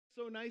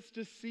nice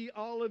to see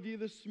all of you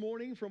this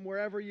morning from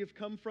wherever you've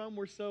come from.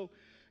 We're so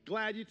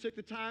glad you took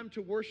the time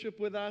to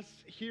worship with us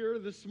here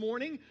this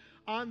morning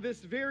on this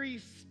very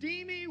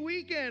steamy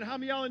weekend. How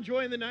many of y'all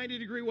enjoying the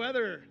 90-degree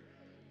weather?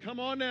 Come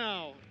on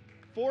now.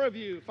 4 of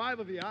you, 5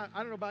 of you. I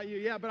don't know about you.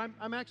 Yeah, but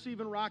I'm actually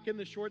even rocking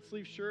the short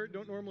sleeve shirt.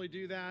 Don't normally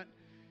do that.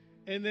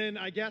 And then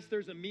I guess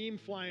there's a meme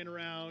flying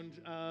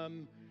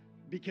around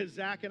because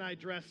Zach and I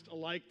dressed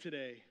alike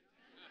today.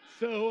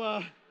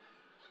 So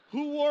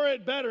who wore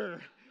it better?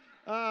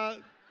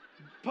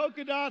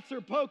 Polka dots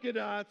or polka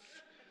dots?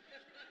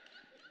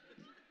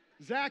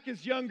 Zach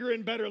is younger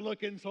and better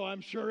looking, so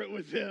I'm sure it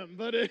was him.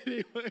 But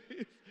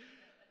anyways,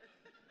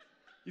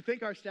 you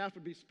think our staff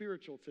would be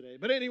spiritual today.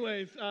 But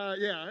anyways,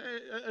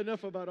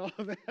 enough about all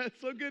of that.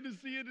 So good to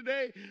see you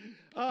today.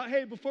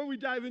 Hey, before we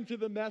dive into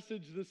the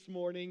message this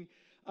morning,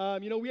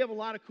 we have a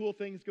lot of cool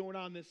things going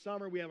on this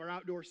summer. We have our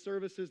outdoor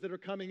services that are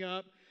coming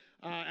up.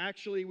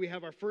 Actually, we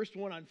have our first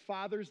one on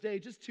Father's Day,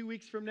 just 2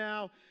 weeks from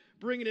now,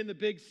 bringing in the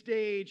big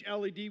stage,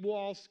 LED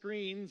wall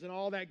screens, and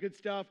all that good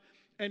stuff.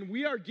 And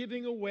we are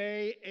giving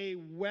away a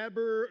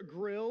Weber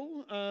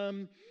grill.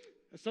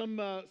 Some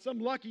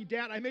lucky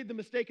dad. I made the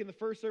mistake in the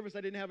first service.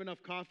 I didn't have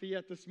enough coffee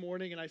yet this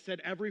morning, and I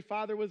said every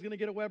father was going to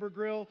get a Weber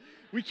grill.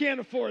 We can't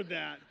afford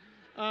that.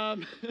 I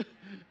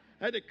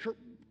had a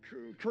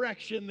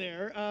correction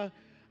there.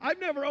 I've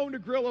never owned a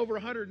grill over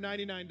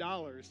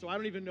 $199, so I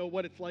don't even know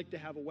what it's like to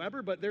have a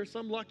Weber, but there's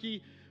some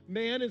lucky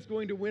man is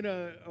going to win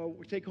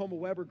take home a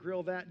Weber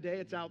grill that day.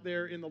 It's out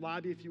there in the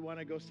lobby if you want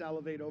to go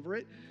salivate over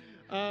it.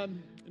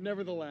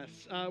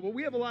 Nevertheless,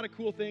 we have a lot of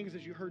cool things.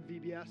 As you heard,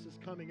 VBS is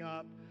coming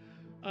up.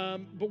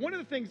 But one of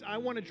the things I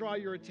want to draw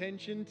your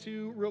attention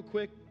to real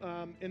quick,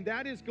 and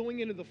that is going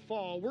into the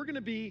fall, we're going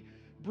to be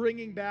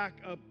bringing back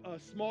a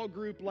small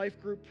group,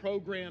 life group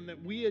program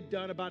that we had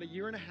done about 1.5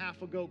 years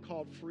ago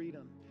called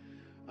Freedom.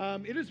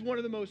 It is one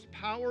of the most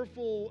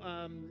powerful,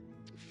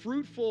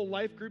 fruitful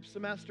life group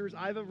semesters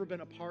I've ever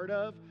been a part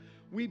of.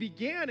 We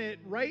began it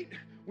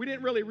we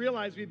didn't really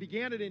realize we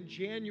began it in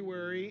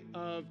January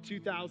of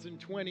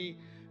 2020,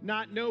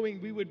 not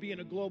knowing we would be in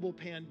a global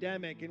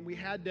pandemic, and we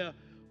had to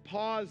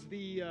pause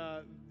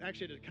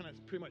actually to kind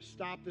of pretty much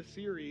stop the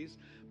series.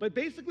 But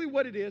basically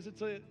what it is,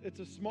 it's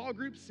a small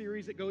group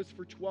series that goes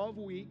for 12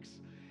 weeks.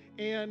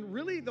 And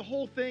really the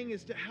whole thing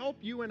is to help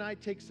you and I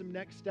take some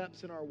next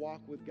steps in our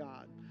walk with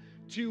God,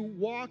 to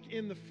walk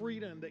in the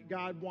freedom that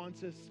God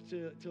wants us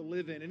to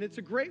live in. And it's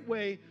a great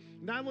way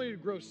not only to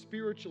grow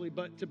spiritually,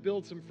 but to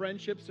build some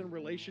friendships and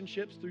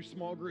relationships through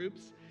small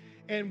groups.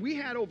 And we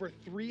had over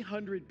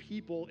 300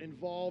 people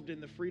involved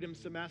in the Freedom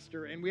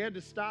Semester, and we had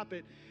to stop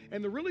it.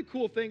 And the really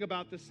cool thing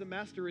about the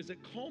semester is it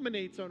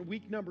culminates on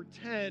week number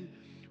 10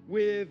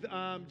 with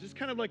just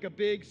kind of like a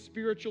big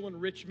spiritual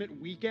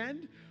enrichment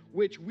weekend,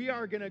 which we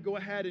are going to go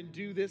ahead and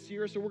do this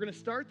year. So we're going to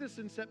start this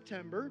in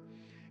September,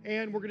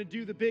 and we're going to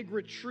do the big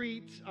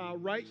retreat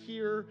right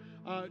here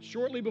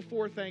shortly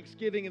before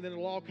Thanksgiving, and then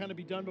it'll all kind of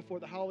be done before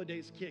the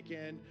holidays kick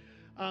in.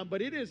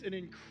 But it is an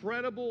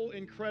incredible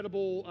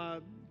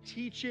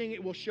teaching.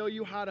 It will show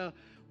you how to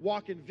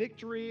walk in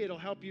victory. It'll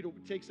help you to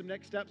take some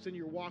next steps in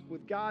your walk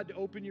with God, to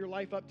open your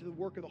life up to the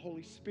work of the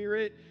Holy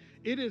Spirit.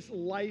 It is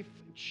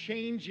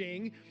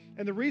life-changing.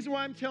 And the reason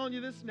why I'm telling you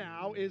this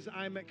now is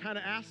I'm kind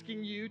of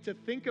asking you to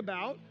think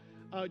about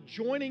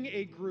joining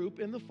a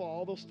group in the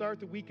fall. They'll start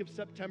the week of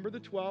September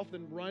the 12th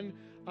and run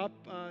up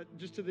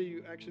just to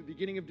the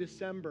beginning of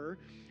December.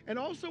 And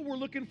also we're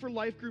looking for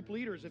life group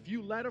leaders. If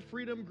you led a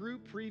freedom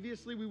group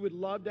previously, we would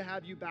love to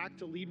have you back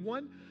to lead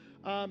one.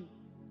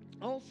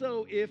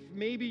 Also, if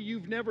maybe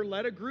you've never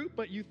led a group,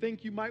 but you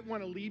think you might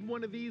want to lead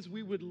one of these,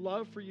 we would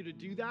love for you to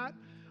do that.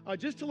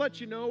 Just to let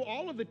you know,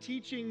 all of the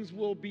teachings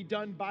will be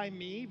done by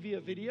me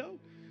via video.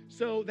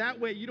 So that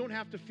way you don't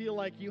have to feel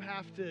like you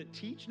have to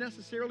teach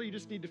necessarily. You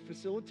just need to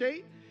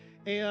facilitate.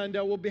 And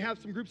we'll have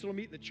some groups that will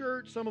meet in the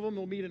church. Some of them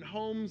will meet in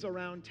homes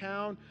around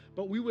town.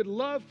 But we would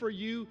love for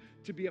you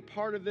to be a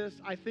part of this.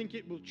 I think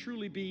it will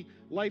truly be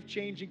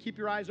life-changing. Keep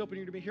your eyes open.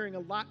 You're going to be hearing a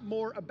lot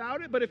more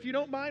about it. But if you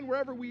don't mind,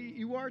 wherever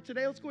you are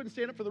today, let's go ahead and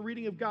stand up for the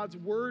reading of God's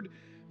Word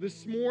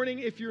this morning.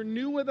 If you're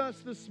new with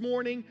us this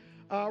morning,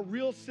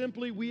 real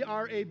simply, we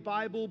are a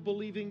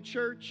Bible-believing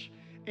church.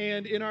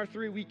 And in our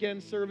 3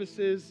 weekend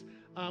services,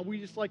 we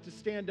just like to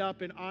stand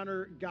up and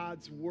honor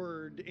God's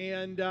Word.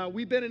 And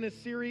we've been in a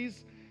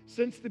series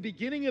since the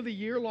beginning of the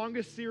year,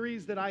 longest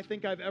series that I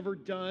think I've ever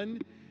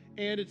done.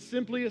 And it's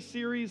simply a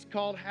series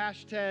called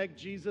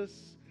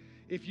 #Jesus.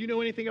 If you know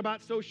anything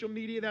about social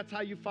media, that's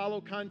how you follow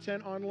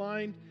content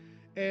online.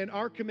 And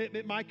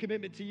my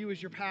commitment to you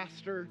as your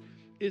pastor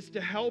is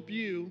to help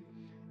you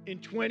in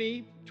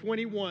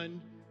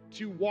 2021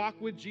 to walk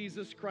with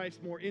Jesus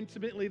Christ more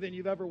intimately than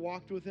you've ever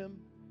walked with him,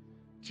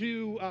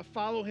 to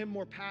follow him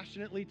more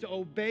passionately, to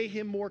obey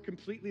him more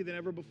completely than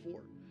ever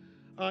before.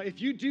 If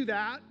you do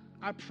that,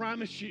 I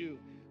promise you,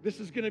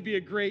 this is going to be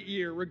a great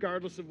year,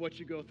 regardless of what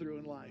you go through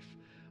in life.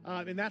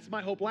 And that's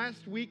my hope.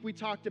 Last week, we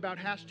talked about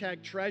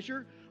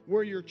 #treasure.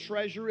 Where your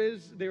treasure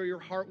is, there your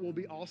heart will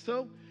be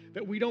also.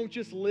 That we don't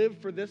just live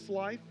for this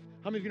life.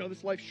 How many of you know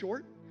this life's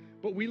short?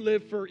 but we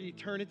live for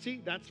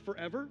eternity. That's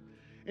forever.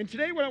 And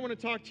today what I want to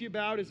talk to you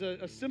about is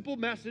a simple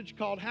message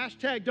called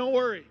hashtag don't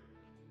worry.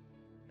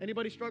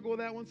 Anybody struggle with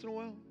that once in a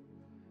while?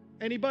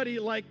 Anybody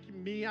like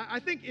me? I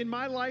think in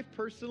my life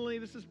personally,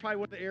 this is probably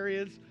one of the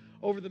areas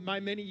over my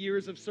many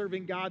years of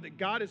serving God that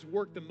God has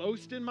worked the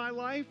most in my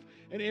life.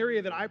 An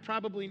area that I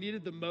probably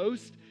needed the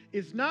most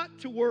is not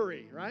to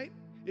worry, right?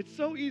 It's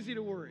so easy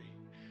to worry.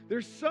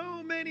 There's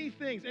so many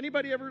things.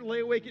 Anybody ever lay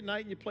awake at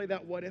night and you play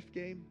that what if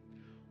game?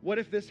 What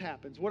if this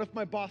happens? What if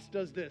my boss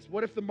does this?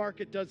 What if the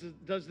market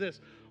does this?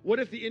 What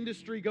if the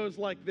industry goes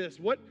like this?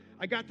 What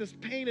I got this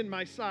pain in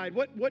my side.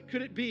 What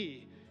could it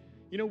be?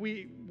 You know,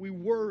 we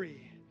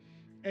worry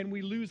and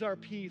we lose our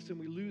peace and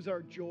we lose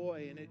our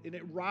joy, and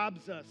it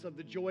robs us of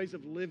the joys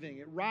of living.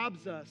 It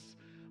robs us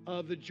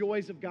of the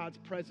joys of God's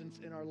presence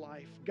in our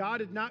life. God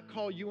did not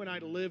call you and I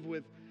to live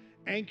with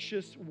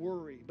anxious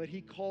worry, but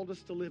he called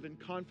us to live in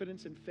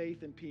confidence and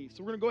faith and peace.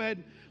 So we're going to go ahead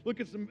and look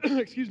at some,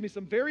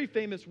 some very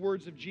famous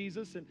words of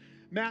Jesus in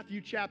Matthew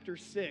chapter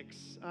 6.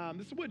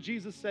 This is what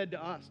Jesus said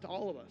to us, to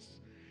all of us.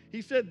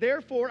 He said,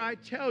 "Therefore I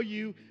tell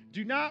you,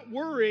 do not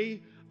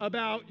worry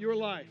about your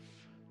life."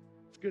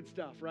 It's good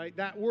stuff, right?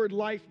 That word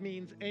life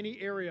means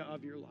any area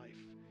of your life.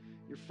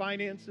 Your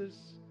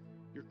finances,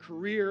 your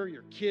career,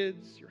 your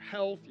kids, your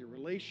health, your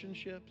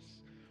relationships,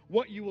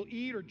 what you will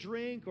eat or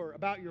drink, or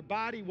about your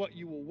body, what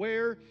you will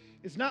wear.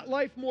 Is not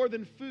life more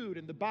than food,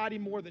 and the body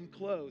more than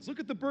clothes? Look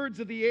at the birds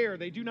of the air.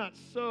 They do not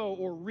sow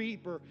or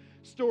reap or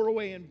store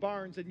away in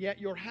barns, and yet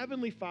your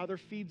heavenly Father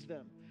feeds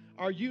them.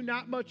 Are you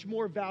not much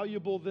more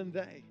valuable than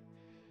they?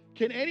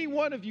 Can any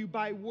one of you,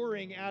 by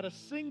worrying, add a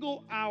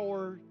single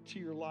hour to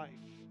your life?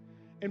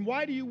 And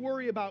why do you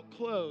worry about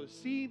clothes?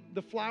 See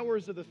the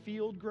flowers of the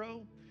field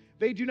grow?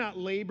 They do not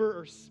labor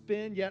or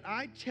spin, yet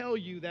I tell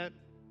you that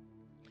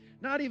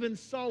not even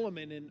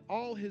Solomon in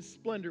all his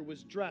splendor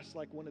was dressed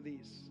like one of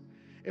these.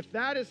 If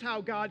that is how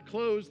God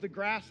clothes the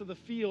grass of the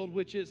field,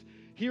 which is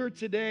here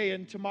today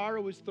and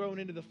tomorrow is thrown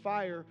into the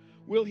fire,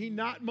 will he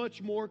not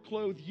much more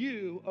clothe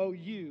you, O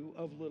you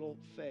of little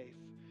faith?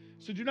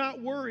 So do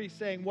not worry,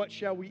 saying, what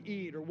shall we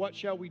eat, or what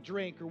shall we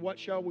drink, or what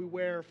shall we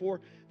wear? For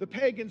the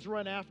pagans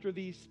run after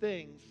these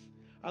things.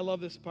 I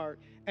love this part.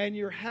 And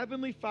your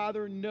heavenly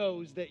Father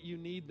knows that you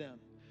need them.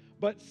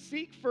 But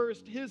seek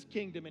first his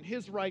kingdom and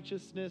his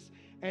righteousness,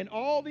 and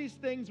all these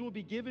things will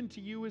be given to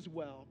you as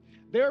well.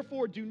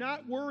 Therefore, do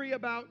not worry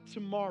about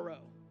tomorrow,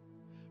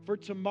 for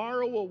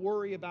tomorrow will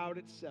worry about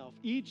itself.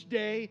 Each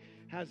day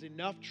has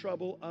enough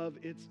trouble of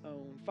its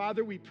own.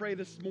 Father, we pray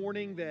this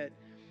morning that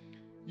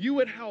you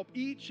would help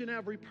each and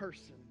every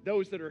person,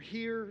 those that are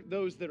here,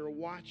 those that are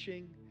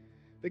watching,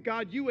 that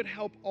God, you would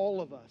help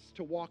all of us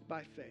to walk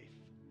by faith.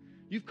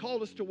 You've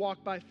called us to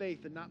walk by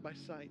faith and not by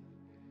sight.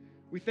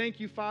 We thank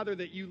you, Father,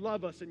 that you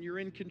love us and you're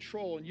in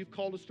control, and you've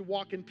called us to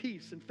walk in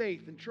peace and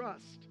faith and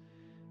trust,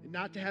 and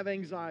not to have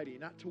anxiety,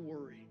 not to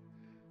worry.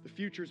 The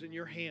future's in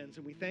your hands,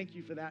 and we thank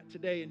you for that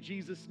today in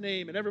Jesus'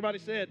 name. And everybody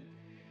said,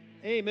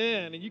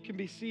 amen. And you can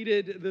be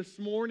seated this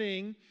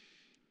morning.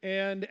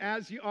 And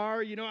as you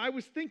are, you know, I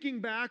was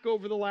thinking back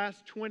over the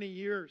last 20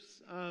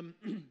 years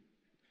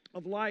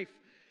of life,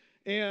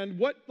 and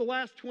what the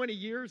last 20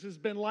 years has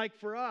been like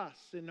for us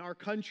in our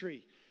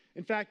country.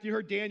 In fact, you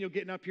heard Daniel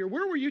getting up here.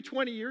 Where were you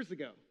 20 years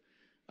ago?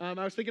 I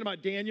was thinking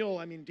about Daniel.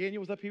 I mean,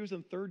 Daniel was up, he was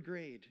in third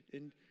grade.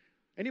 And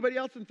anybody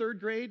else in third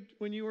grade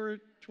when you were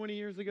 20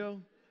 years ago?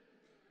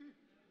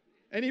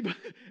 Anybody?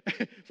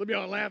 Some of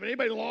y'all are laughing.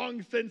 Anybody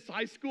long since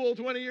high school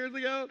 20 years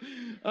ago?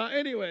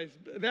 Anyways,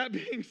 that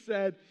being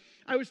said,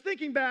 I was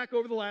thinking back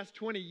over the last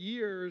 20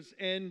 years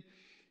and,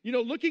 you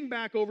know, looking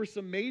back over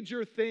some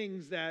major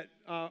things that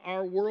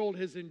our world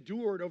has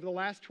endured over the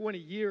last 20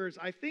 years,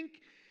 I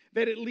think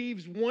that it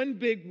leaves one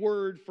big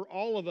word for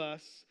all of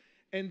us,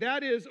 and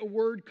that is a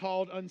word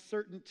called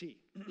uncertainty.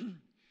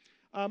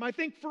 I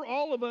think for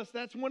all of us,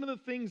 that's one of the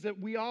things that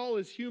we all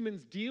as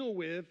humans deal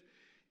with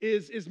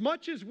is as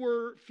much as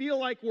feel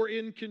like we're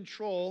in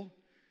control,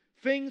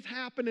 things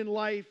happen in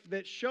life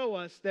that show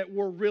us that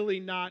we're really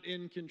not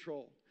in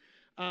control.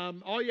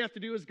 All you have to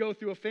do is go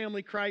through a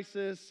family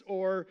crisis,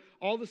 or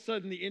all of a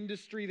sudden the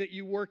industry that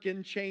you work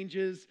in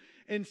changes,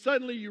 and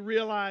suddenly you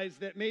realize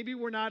that maybe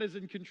we're not as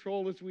in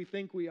control as we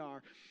think we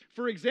are.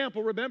 For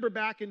example, remember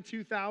back in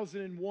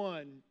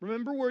 2001,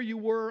 remember where you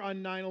were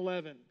on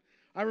 9/11.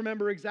 I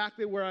remember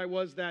exactly where I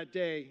was that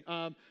day.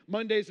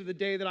 Mondays are the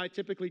day that I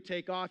typically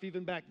take off.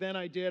 Even back then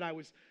I did.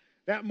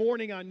 That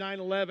morning on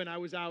 9/11, I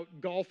was out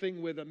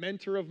golfing with a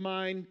mentor of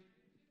mine,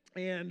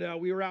 and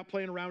we were out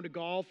playing a round of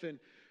golf, and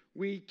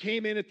we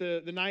came in at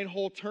the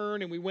 9-hole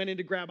turn, and we went in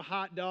to grab a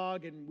hot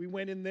dog, and we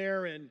went in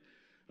there, and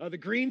the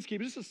greenskeeper,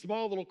 this is a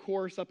small little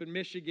course up in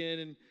Michigan,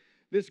 and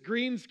this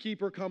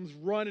greenskeeper comes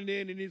running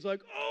in, and he's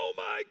like, oh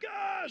my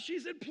gosh, he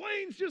said,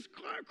 planes just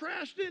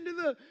crashed into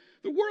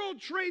the World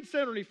Trade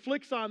Center, and he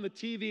flicks on the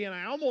TV, and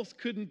I almost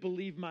couldn't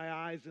believe my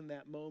eyes in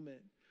that moment.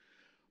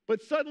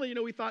 But suddenly, you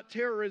know, we thought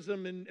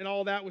terrorism and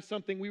all that was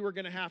something we were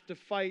going to have to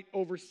fight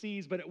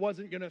overseas, but it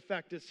wasn't going to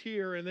affect us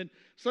here. And then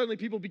suddenly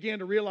people began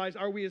to realize,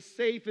 are we as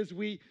safe as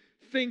we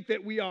think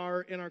that we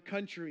are in our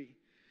country?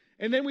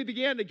 And then we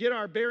began to get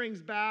our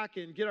bearings back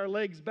and get our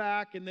legs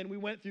back. And then we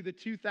went through the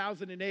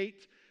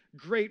 2008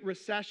 Great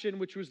Recession,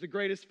 which was the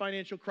greatest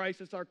financial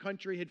crisis our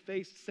country had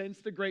faced since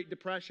the Great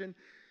Depression.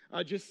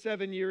 Just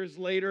 7 years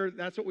later,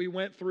 that's what we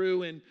went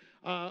through. And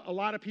a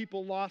lot of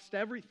people lost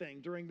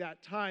everything during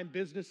that time.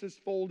 Businesses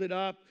folded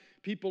up.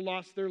 People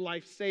lost their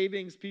life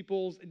savings.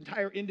 People's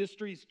entire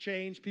industries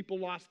changed. People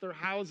lost their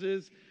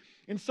houses.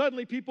 And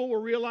suddenly people were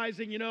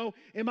realizing,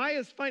 am I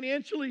as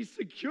financially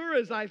secure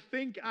as I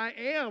think I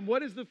am?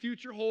 What does the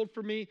future hold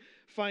for me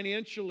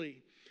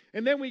financially?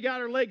 And then we got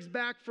our legs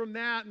back from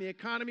that, and the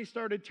economy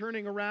started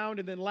turning around.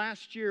 And then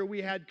last year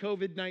we had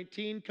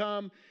COVID-19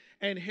 come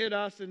and hit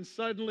us. And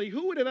suddenly,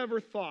 who would have ever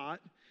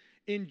thought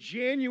in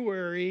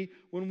January,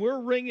 when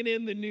we're ringing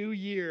in the new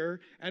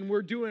year and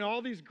we're doing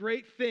all these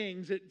great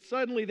things, that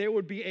suddenly there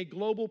would be a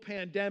global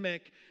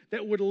pandemic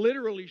that would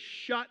literally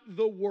shut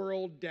the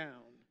world down.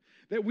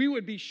 That we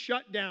would be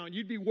shut down.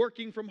 You'd be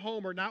working from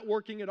home or not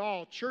working at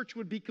all. Church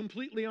would be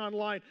completely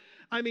online.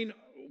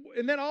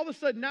 And then all of a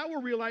sudden, now we're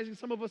realizing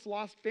some of us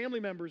lost family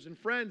members and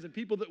friends and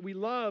people that we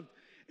loved,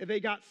 and they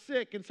got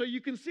sick. And so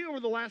you can see over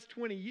the last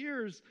 20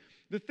 years,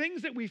 the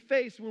things that we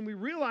face when we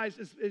realize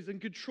as in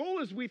control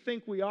as we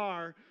think we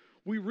are,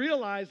 we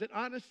realize that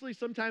honestly,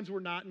 sometimes we're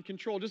not in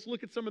control. Just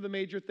look at some of the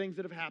major things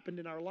that have happened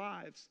in our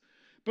lives.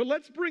 But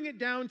let's bring it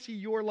down to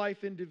your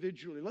life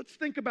individually. Let's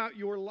think about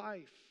your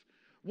life.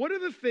 What are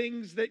the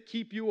things that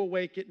keep you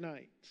awake at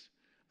night?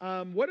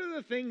 What are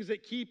the things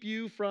that keep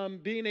you from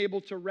being able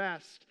to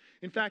rest?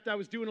 In fact, I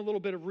was doing a little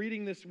bit of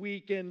reading this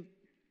week, and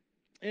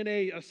in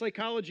a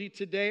Psychology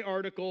Today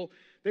article,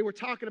 they were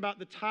talking about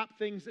the top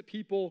things that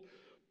people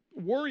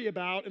worry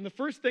about. And the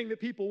first thing that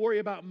people worry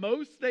about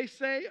most, they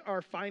say,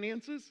 are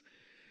finances.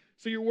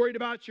 So you're worried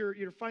about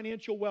your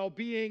financial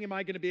well-being. Am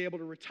I going to be able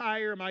to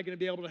retire? Am I going to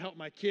be able to help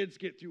my kids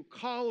get through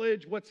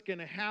college? What's going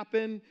to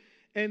happen?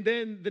 And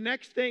then the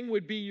next thing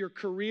would be your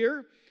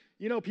career.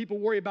 People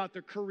worry about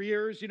their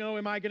careers.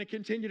 Am I going to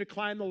continue to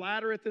climb the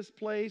ladder at this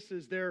place?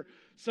 Is there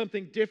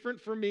something different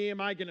for me? Am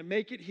I going to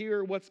make it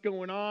here? What's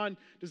going on?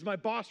 Does my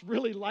boss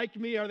really like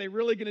me? Are they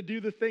really going to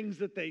do the things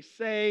that they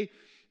say?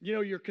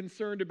 You're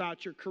concerned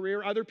about your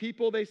career. Other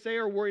people, they say,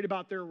 are worried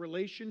about their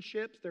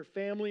relationships, their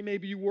family.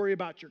 Maybe you worry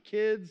about your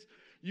kids.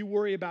 You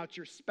worry about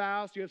your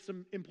spouse. You have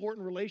some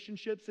important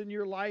relationships in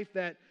your life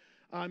that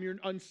you're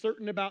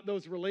uncertain about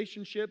those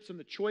relationships and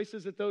the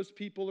choices that those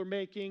people are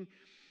making.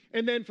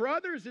 And then for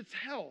others, it's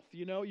health.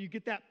 You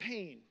get that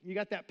pain. You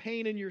got that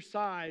pain in your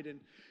side, and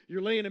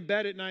you're laying in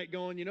bed at night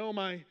going,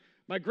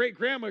 my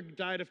great-grandma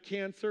died of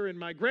cancer, and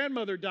my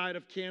grandmother died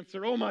of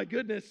cancer. Oh, my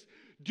goodness,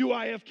 do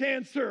I have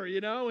cancer?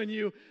 And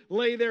you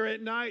lay there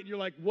at night, and you're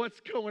like,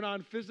 what's going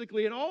on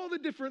physically? And all the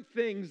different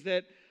things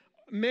that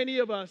many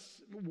of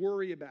us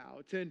worry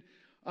about. And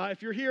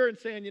if you're here and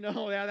saying,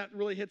 yeah, that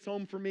really hits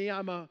home for me,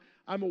 I'm a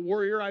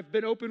warrior. I've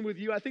been open with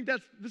you. I think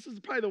this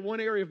is probably the one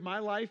area of my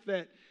life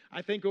that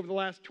I think over the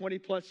last 20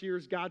 plus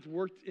years, God's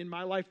worked in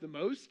my life the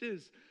most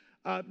is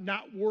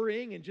not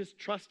worrying and just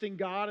trusting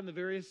God in the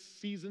various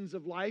seasons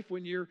of life.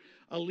 When you're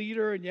a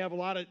leader and you have a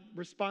lot of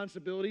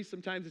responsibilities,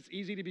 sometimes it's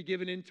easy to be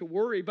given into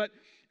worry. But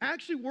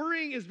actually,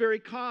 worrying is very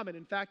common.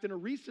 In fact, in a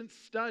recent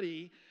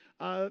study,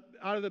 out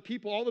of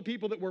all the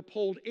people that were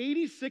polled,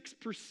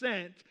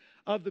 86%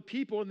 of the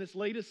people in this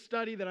latest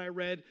study that I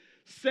read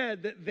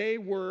said that they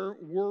were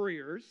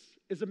worriers.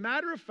 As a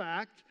matter of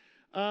fact,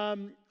 out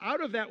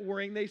of that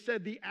worrying, they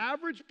said the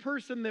average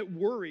person that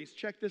worries,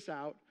 check this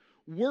out,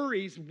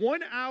 worries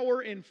 1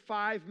 hour and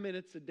 5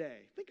 minutes a day.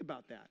 Think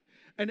about that.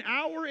 An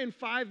hour and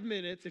 5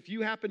 minutes, if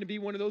you happen to be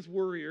one of those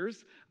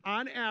worriers,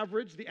 on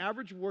average, the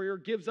average worrier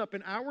gives up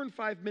an hour and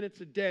 5 minutes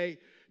a day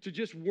to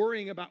just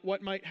worrying about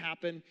what might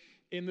happen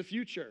in the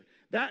future.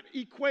 That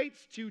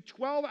equates to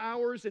 12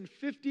 hours and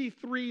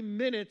 53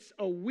 minutes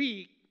a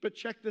week, but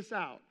check this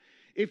out.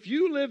 If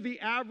you live the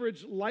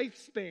average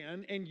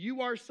lifespan and you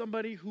are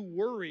somebody who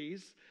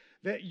worries,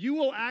 that you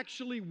will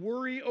actually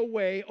worry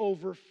away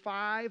over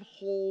 5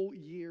 whole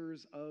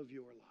years of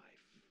your life.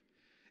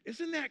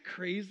 Isn't that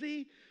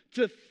crazy?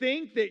 To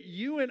think that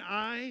you and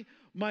I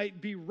might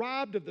be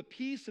robbed of the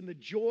peace and the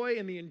joy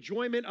and the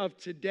enjoyment of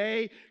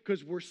today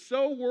because we're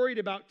so worried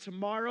about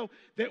tomorrow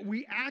that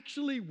we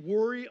actually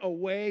worry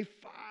away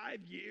 5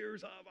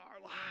 years of our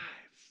lives.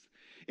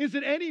 Is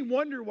it any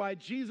wonder why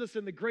Jesus,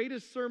 in the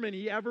greatest sermon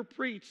he ever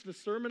preached, the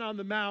Sermon on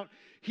the Mount,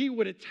 he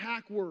would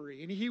attack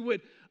worry and he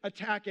would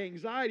attack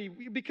anxiety?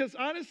 Because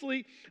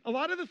honestly, a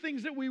lot of the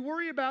things that we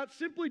worry about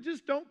simply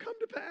just don't come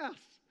to pass.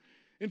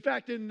 In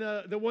fact, in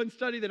the one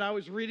study that I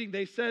was reading,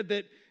 they said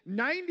that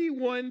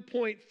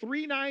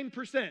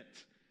 91.39%,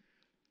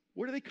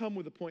 where do they come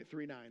with the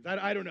 0.39s?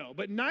 I don't know.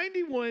 But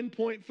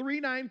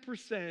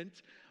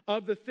 91.39%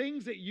 of the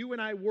things that you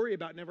and I worry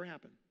about never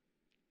happen.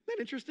 Isn't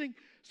that interesting?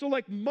 So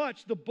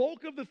the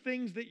bulk of the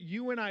things that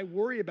you and I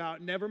worry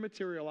about never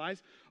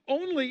materialize.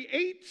 Only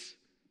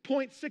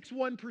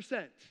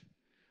 8.61%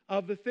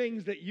 of the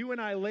things that you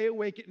and I lay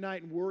awake at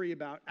night and worry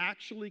about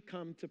actually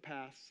come to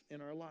pass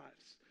in our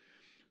lives.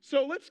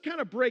 So let's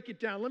kind of break it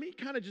down. Let me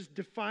kind of just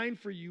define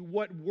for you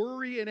what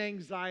worry and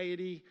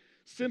anxiety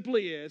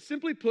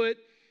Simply put,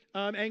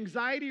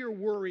 anxiety or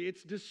worry,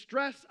 it's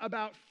distress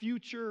about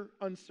future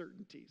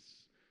uncertainties.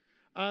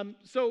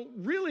 So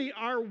really,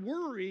 our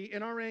worry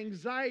and our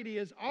anxiety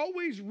is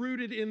always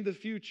rooted in the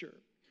future.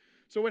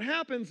 So what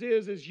happens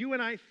is you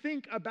and I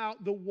think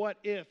about the what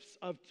ifs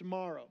of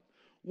tomorrow.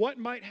 What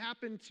might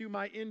happen to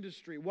my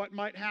industry? What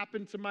might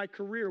happen to my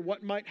career?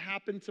 What might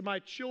happen to my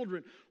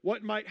children?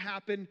 What might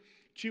happen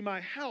to my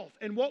health?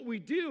 And what we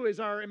do is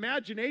our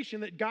imagination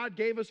that God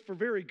gave us for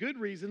very good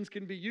reasons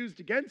can be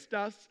used against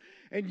us.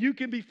 And you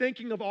can be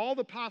thinking of all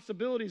the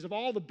possibilities of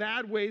all the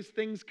bad ways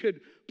things could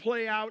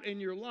play out in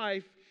your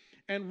life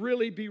and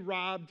really be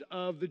robbed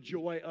of the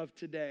joy of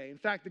today. In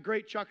fact, the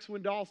great Chuck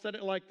Swindoll said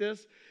it like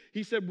this.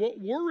 He said,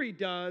 what worry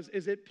does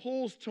is it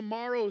pulls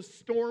tomorrow's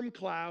storm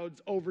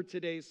clouds over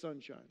today's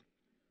sunshine.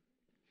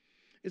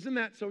 Isn't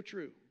that so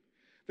true?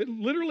 That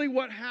literally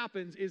what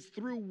happens is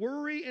through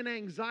worry and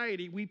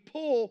anxiety, we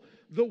pull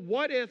the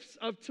what ifs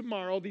of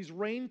tomorrow, these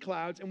rain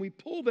clouds, and we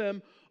pull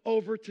them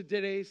over to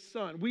today's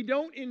sun. We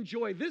don't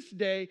enjoy this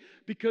day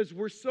because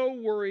we're so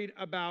worried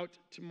about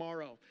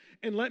tomorrow.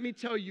 And let me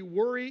tell you,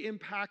 worry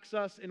impacts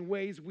us in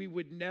ways we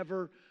would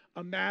never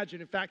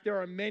imagine. In fact, there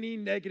are many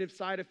negative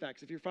side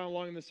effects. If you're following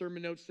along in the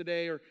sermon notes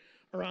today or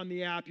on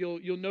the app,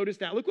 you'll notice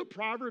that. Look what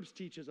Proverbs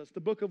teaches us,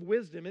 the book of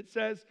wisdom. It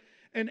says,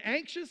 an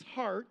anxious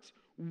heart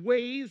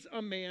weighs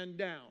a man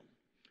down.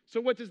 So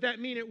what does that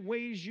mean? It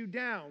weighs you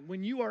down.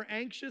 When you are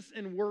anxious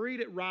and worried,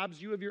 it robs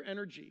you of your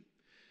energy.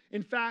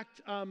 In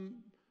fact,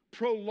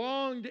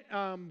 prolonged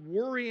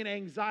worry and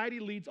anxiety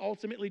leads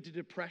ultimately to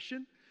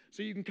depression.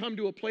 So you can come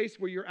to a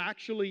place where you're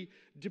actually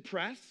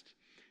depressed.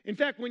 In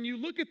fact, when you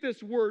look at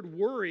this word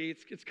worry,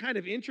 it's kind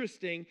of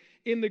interesting.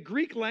 In the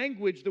Greek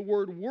language, the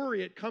word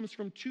worry, it comes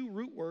from two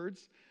root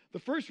words. The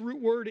first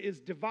root word is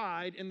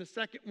divide, and the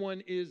second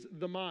one is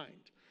the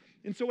mind.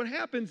 And so what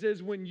happens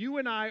is when you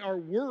and I are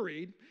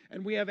worried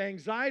and we have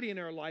anxiety in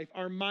our life,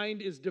 our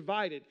mind is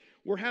divided.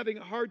 We're having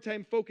a hard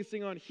time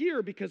focusing on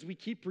here because we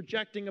keep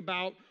projecting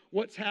about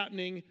what's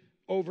happening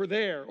over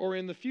there or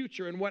in the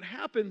future. And what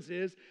happens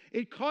is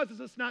it causes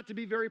us not to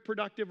be very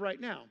productive right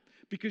now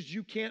because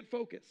you can't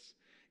focus.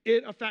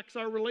 It affects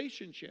our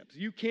relationships.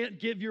 You can't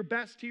give your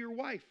best to your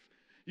wife.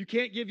 You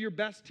can't give your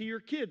best to your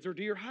kids or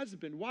to your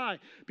husband. Why?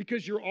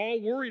 Because you're all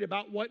worried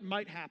about what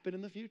might happen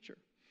in the future.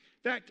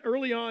 In fact,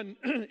 early on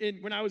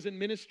when I was in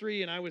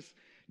ministry and I was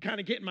kind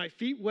of getting my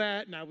feet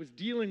wet and I was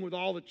dealing with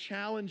all the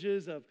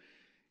challenges of,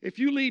 if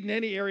you lead in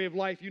any area of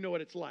life, you know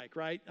what it's like,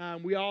 right?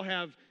 We all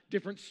have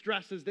different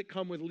stresses that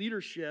come with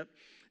leadership.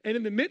 And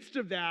in the midst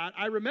of that,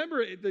 I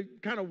remember the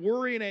kind of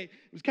worry and it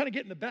was kind of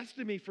getting the best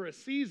of me for a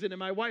season. And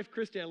my wife,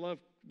 Christy, I love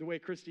the way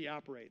Christy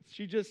operates.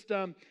 She just,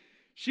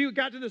 she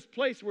got to this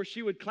place where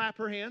she would clap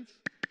her hands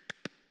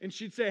and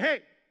she'd say, hey,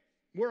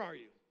 where are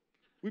you?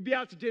 We'd be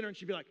out to dinner and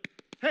she'd be like,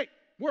 hey,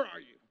 where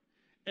are you?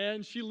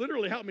 And she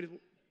literally helped me to,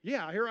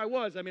 yeah, here I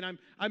was. I mean,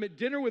 I'm at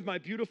dinner with my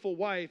beautiful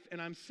wife and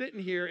I'm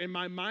sitting here and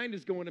my mind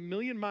is going a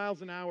million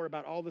miles an hour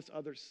about all this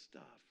other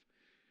stuff.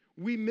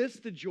 We miss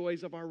the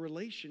joys of our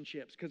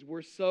relationships because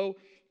we're so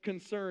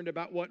concerned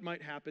about what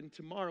might happen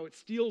tomorrow. It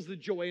steals the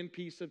joy and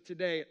peace of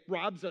today. It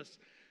robs us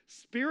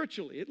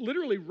spiritually. It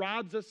literally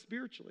robs us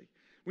spiritually.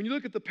 When you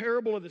look at the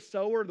parable of the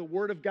sower, the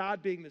word of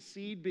God being the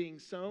seed being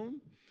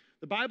sown,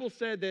 the Bible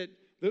said that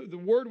the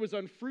word was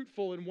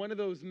unfruitful in one of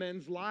those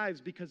men's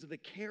lives because of the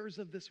cares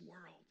of this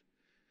world.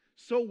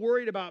 So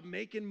worried about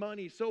making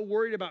money, so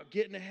worried about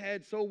getting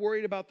ahead, so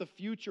worried about the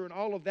future and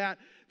all of that,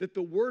 that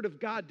the word of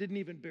God didn't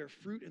even bear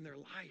fruit in their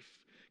life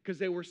because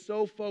they were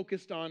so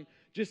focused on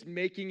just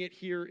making it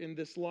here in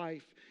this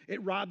life.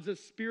 It robs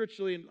us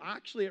spiritually, and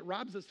actually it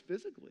robs us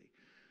physically.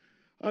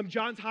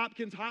 Johns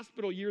Hopkins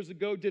Hospital years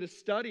ago did a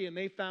study, and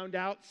they found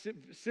out,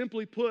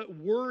 simply put,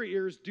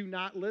 worriers do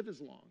not live as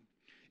long.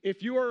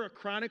 If you are a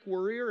chronic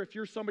worrier, if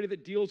you're somebody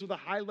that deals with a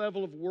high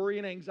level of worry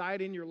and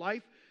anxiety in your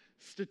life,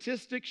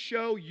 statistics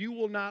show you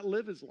will not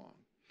live as long.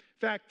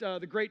 In fact,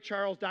 the great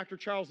Dr.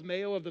 Charles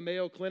Mayo of the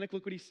Mayo Clinic,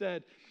 look what he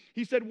said.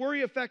 He said,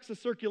 worry affects the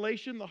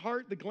circulation, the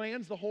heart, the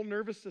glands, the whole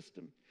nervous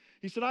system.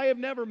 He said, I have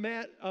never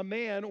met a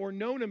man or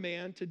known a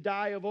man to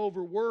die of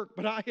overwork,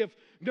 but I have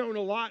known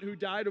a lot who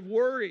died of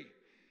worry.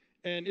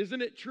 And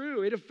isn't it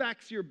true? It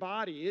affects your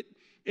body.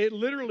 It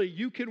literally,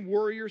 you can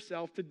worry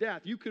yourself to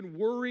death. You can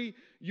worry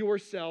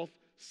yourself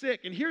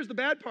sick. And here's the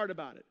bad part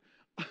about it.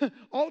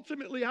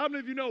 Ultimately, how many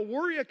of you know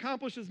worry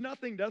accomplishes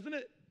nothing, doesn't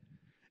it?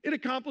 It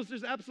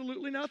accomplishes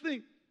absolutely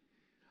nothing.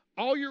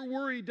 All your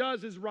worry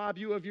does is rob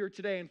you of your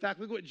today. In fact,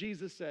 look what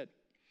Jesus said.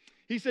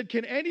 He said,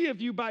 can any of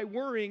you by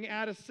worrying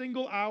add a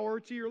single hour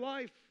to your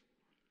life?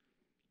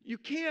 You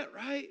can't,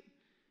 right?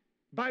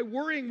 By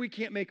worrying, we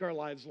can't make our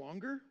lives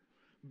longer.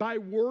 By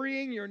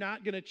worrying, you're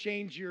not going to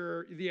change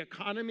the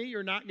economy.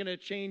 You're not going to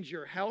change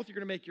your health. You're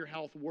going to make your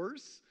health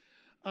worse.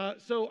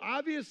 So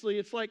obviously,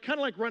 it's like kind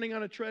of like running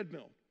on a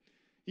treadmill.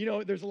 You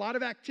know, there's a lot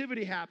of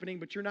activity happening,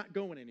 but you're not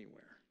going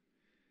anywhere.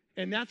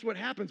 And that's what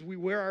happens. We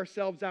wear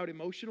ourselves out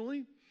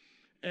emotionally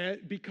and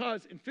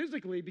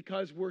physically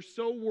because we're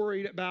so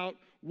worried about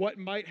what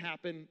might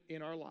happen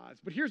in our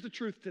lives. But here's the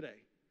truth today.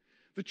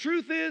 The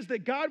truth is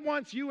that God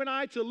wants you and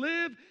I to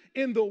live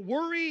in the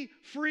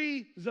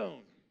worry-free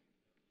zone.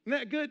 Isn't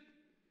that good?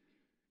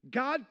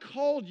 God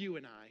called you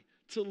and I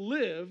to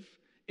live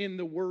in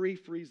the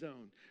worry-free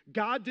zone.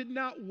 God did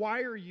not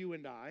wire you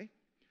and I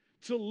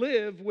to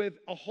live with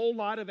a whole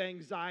lot of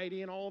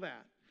anxiety and all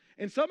that.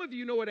 And some of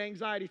you know what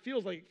anxiety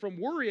feels like. From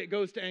worry, it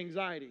goes to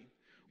anxiety.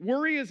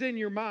 Worry is in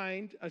your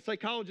mind. A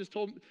psychologist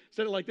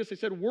said it like this. They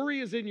said,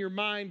 worry is in your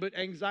mind, but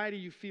anxiety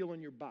you feel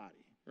in your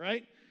body,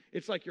 right?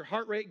 It's like your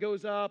heart rate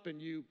goes up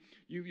and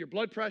your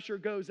blood pressure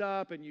goes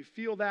up and you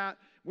feel that.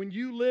 When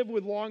you live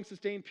with long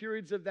sustained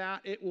periods of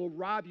that, it will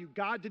rob you.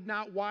 God did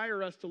not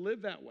wire us to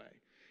live that way.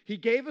 He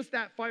gave us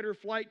that fight or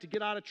flight to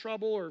get out of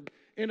trouble or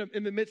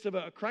in the midst of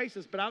a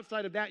crisis. But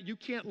outside of that, you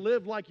can't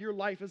live like your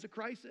life is a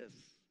crisis.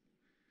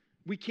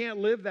 We can't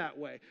live that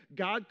way.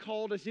 God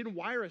called us, He didn't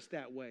wire us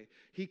that way.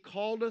 He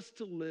called us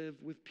to live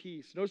with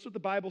peace. Notice what the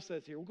Bible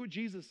says here. Look what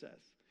Jesus says.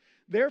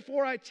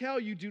 Therefore, I tell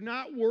you, do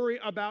not worry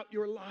about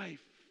your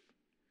life.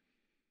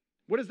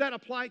 What does that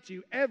apply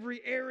to?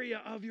 Every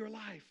area of your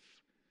life.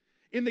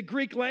 In the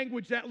Greek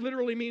language, that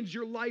literally means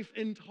your life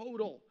in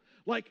total.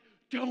 Like,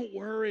 don't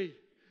worry.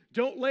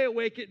 Don't lay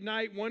awake at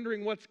night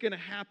wondering what's going to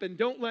happen.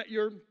 Don't let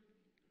your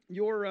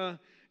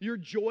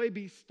joy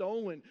be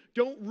stolen.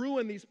 Don't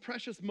ruin these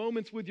precious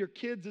moments with your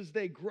kids as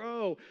they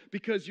grow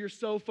because you're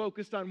so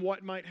focused on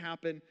what might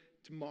happen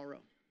tomorrow.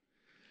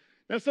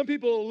 Now, some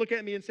people look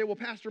at me and say, well,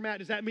 Pastor Matt,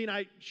 does that mean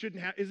I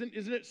shouldn't have, isn't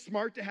it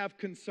smart to have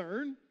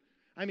concern?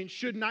 I mean,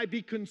 shouldn't I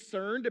be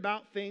concerned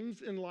about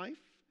things in life?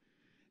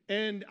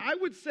 And I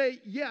would say,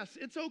 yes,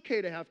 it's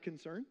okay to have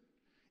concern.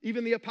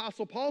 Even the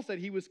Apostle Paul said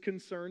he was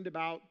concerned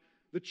about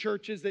the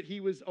churches that he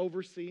was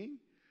overseeing.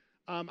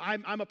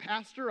 I'm a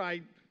pastor.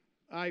 I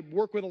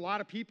work with a lot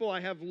of people.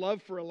 I have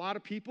love for a lot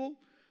of people.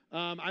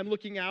 I'm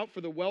looking out for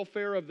the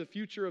welfare of the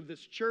future of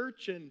this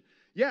church. And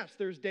yes,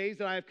 there's days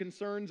that I have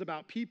concerns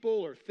about people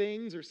or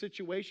things or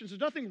situations. There's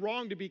nothing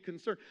wrong to be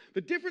concerned.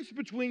 The difference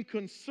between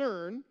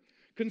concern,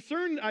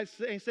 saying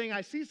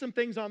I see some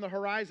things on the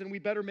horizon, we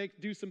better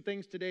do some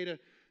things today to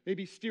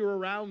maybe steer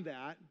around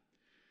that.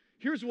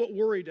 Here's what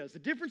worry does. The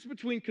difference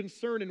between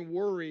concern and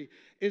worry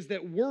is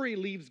that worry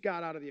leaves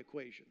God out of the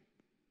equation.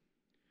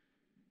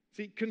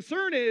 See,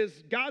 concern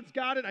is, God's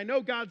got it. I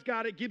know God's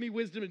got it. Give me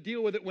wisdom to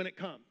deal with it when it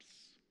comes.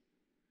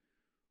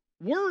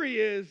 Worry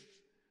is,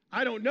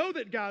 I don't know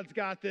that God's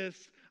got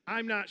this.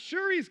 I'm not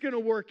sure He's going to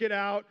work it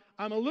out.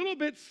 I'm a little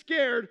bit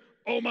scared.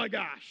 Oh my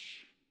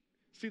gosh.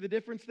 See the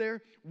difference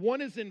there?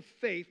 One is in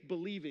faith,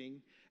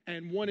 believing,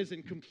 and one is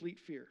in complete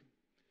fear.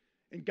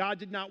 And God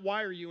did not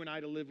wire you and I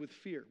to live with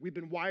fear. We've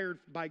been wired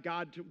by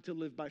God to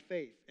live by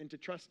faith and to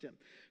trust Him.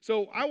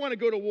 So I want to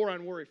go to war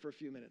on worry for a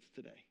few minutes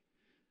today.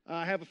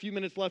 I have a few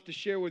minutes left to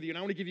share with you, and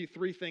I want to give you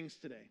 3 things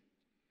today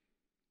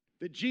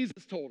that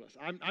Jesus told us.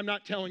 I'm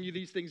not telling you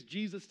these things.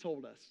 Jesus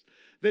told us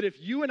that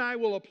if you and I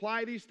will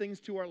apply these things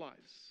to our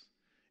lives,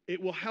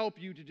 it will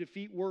help you to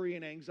defeat worry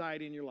and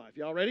anxiety in your life.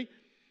 Y'all ready?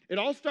 It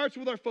all starts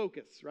with our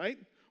focus, right?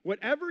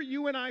 Whatever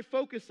you and I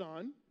focus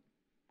on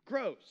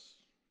grows,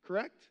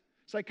 correct?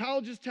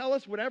 Psychologists tell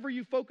us whatever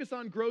you focus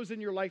on grows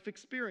in your life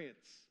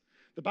experience.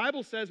 The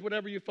Bible says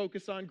whatever you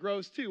focus on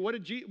grows too. What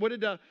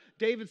did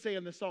David say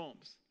in the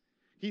Psalms?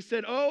 He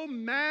said, oh,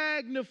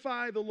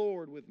 magnify the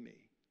Lord with me.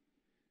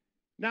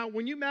 Now,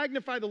 when you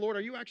magnify the Lord,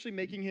 are you actually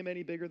making Him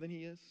any bigger than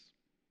He is?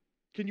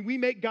 Can we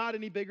make God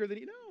any bigger than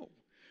He? No.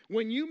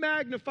 When you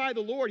magnify the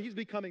Lord, He's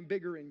becoming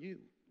bigger in you.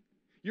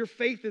 Your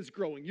faith is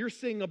growing. You're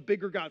seeing a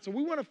bigger God. So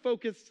we want to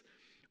focus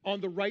on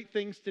the right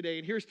things today.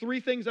 And here's 3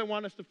 things I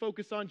want us to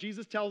focus on.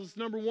 Jesus tells us,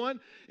 number 1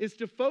 is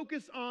to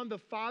focus on the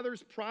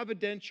Father's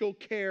providential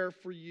care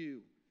for you.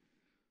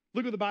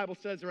 Look what the Bible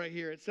says right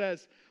here. It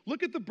says,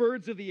 look at the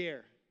birds of the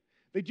air.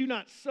 They do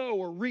not sow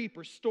or reap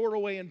or store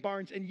away in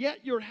barns, and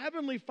yet your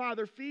heavenly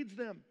Father feeds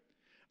them.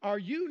 Are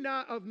you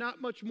not of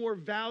not much more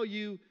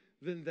value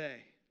than they?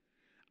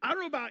 I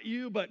don't know about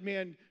you, but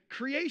man,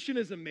 creation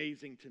is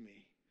amazing to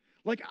me.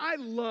 Like, I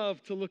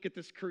love to look at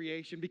this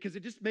creation because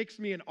it just makes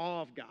me in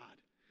awe of God.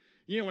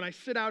 You know, when I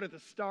sit out at the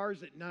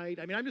stars at night,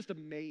 I mean, I'm just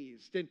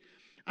amazed. And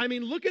I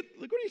mean, look what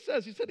He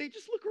says. He said, hey,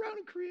 just look around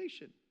in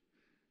creation.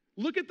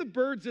 Look at the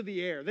birds of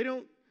the air. They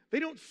don't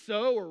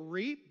sow or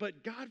reap,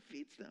 but God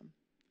feeds them.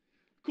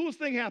 Coolest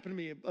thing happened to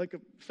me, like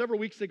several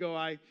weeks ago,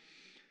 I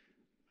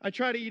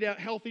try to eat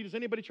healthy. Does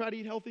anybody try to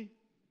eat healthy?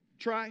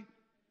 Try,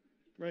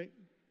 right?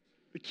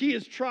 The key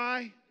is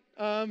try.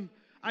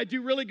 I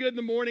do really good in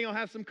the morning. I'll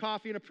have some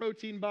coffee and a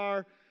protein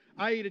bar.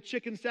 I eat a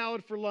chicken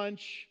salad for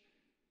lunch,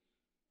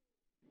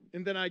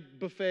 and then I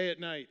buffet at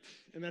night,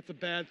 and that's a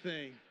bad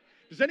thing.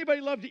 Does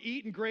anybody love to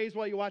eat and graze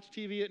while you watch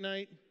TV at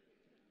night?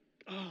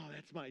 Oh,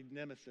 that's my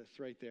nemesis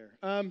right there.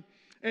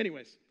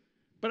 Anyways.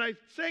 But I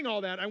saying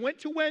all that, I went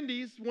to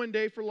Wendy's one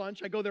day for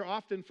lunch. I go there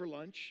often for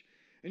lunch.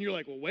 And you're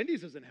like, well,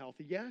 Wendy's isn't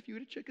healthy. Yeah, if you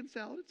eat a chicken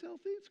salad, it's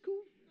healthy. It's cool.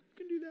 You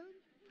can do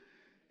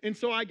that. And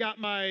so I got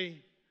my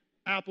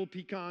apple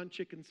pecan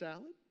chicken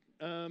salad.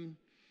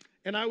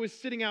 And I was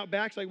sitting out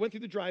back, so I went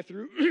through the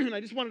drive-thru, and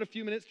I just wanted a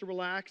few minutes to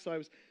relax. So I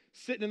was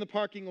sitting in the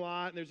parking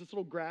lot, and there's this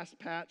little grass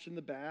patch in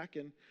the back,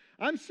 and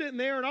I'm sitting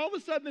there, and all of a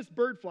sudden this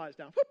bird flies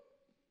down. Whoop!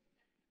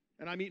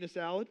 And I'm eating a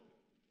salad,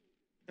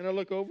 and I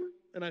look over,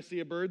 and I see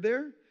a bird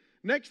there.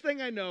 Next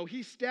thing I know,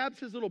 he stabs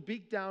his little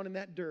beak down in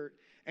that dirt,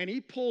 and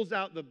he pulls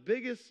out the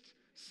biggest,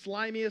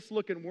 slimiest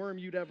looking worm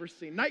you'd ever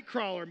seen.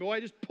 Nightcrawler, boy, I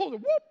just pulled it,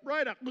 whoop,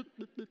 right out.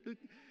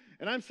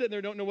 And I'm sitting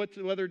there, don't know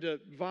whether to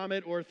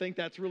vomit or think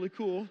that's really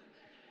cool.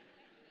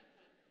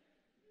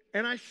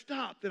 And I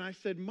stopped, and I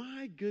said,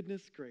 my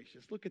goodness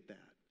gracious, look at that.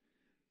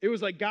 It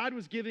was like God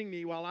was giving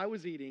me, while I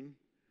was eating,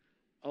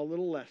 a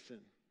little lesson.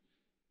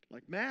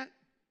 Like, Matt,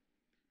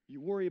 you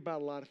worry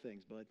about a lot of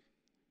things, bud.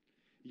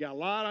 You got a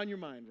lot on your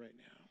mind right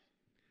now.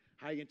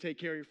 How are you going to take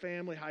care of your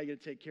family? How are you going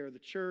to take care of the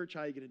church?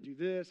 How are you going to do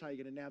this? How are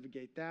you going to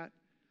navigate that?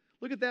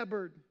 Look at that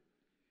bird.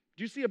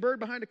 Do you see a bird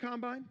behind a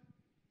combine?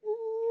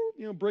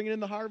 Bringing in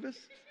the harvest?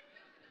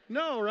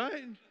 No, right?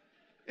 Isn't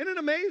it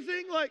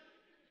amazing? Like,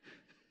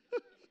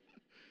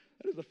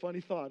 that is a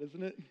funny thought,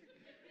 isn't it?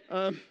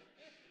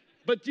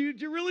 But do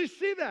you really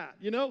see that?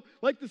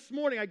 Like this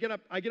morning, I get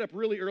up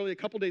really early. A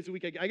couple days a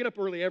week, I get up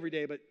early every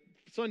day, but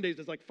Sundays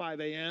it's like 5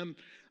 a.m.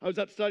 I was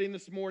up studying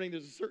this morning.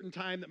 There's a certain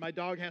time that my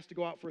dog has to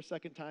go out for a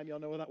second time. Y'all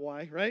know that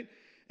why, right?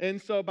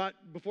 And so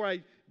before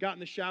I got in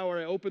the shower,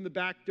 I opened the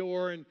back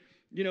door, and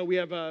we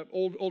have an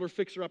older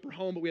fixer-upper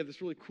home, but we have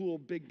this really cool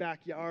big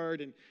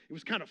backyard, and it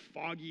was kind of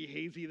foggy,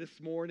 hazy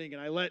this morning,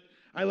 and I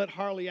let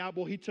Harley out.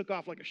 Well, he took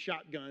off like a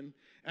shotgun,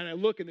 and I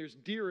look, and there's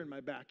deer in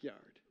my backyard.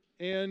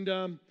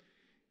 And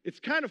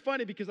it's kind of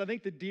funny because I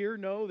think the deer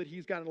know that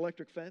he's got an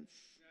electric fence.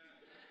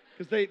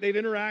 Because they've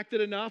interacted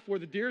enough where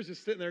the deer's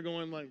just sitting there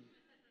going like,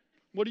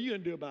 what are you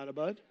going to do about it,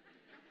 bud?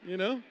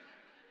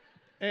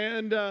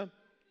 And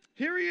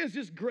here he is,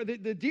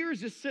 the deer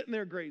is just sitting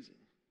there grazing.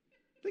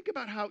 Think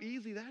about how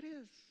easy that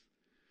is.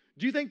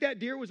 Do you think that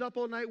deer was up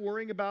all night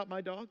worrying about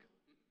my dog?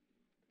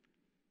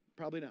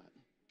 Probably not.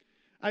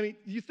 I mean,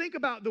 you think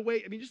about the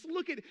way, just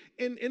look at,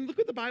 and look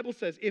what the Bible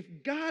says.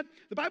 The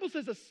Bible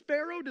says a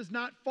sparrow does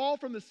not fall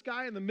from the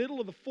sky in the middle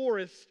of the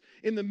forest,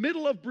 in the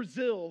middle of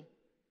Brazil,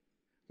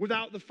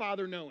 without the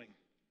Father knowing.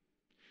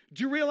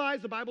 Do you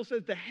realize the Bible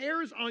says the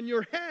hairs on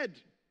your head,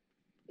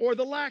 or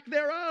the lack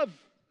thereof,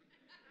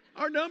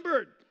 are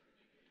numbered?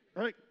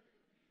 Right?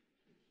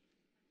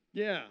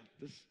 Yeah.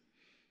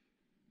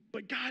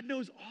 But God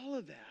knows all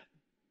of that.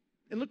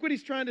 And look what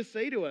he's trying to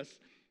say to us,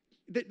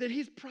 that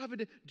he's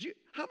provident.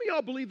 How many of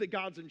y'all believe that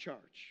God's in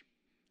charge?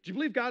 Do you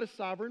believe God is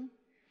sovereign?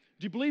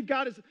 Do you believe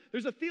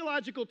there's a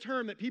theological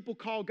term that people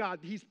call God,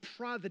 he's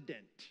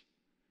provident.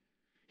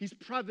 He's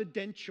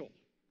providential.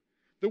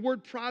 The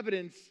word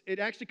providence, it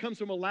actually comes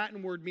from a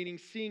Latin word meaning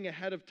seeing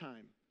ahead of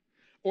time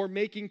or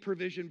making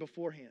provision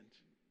beforehand.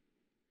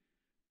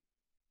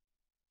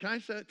 Can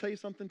I tell you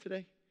something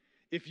today?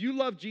 If you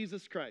love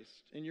Jesus Christ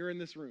and you're in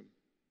this room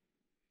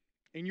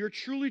and you're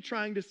truly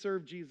trying to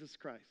serve Jesus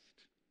Christ,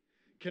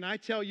 can I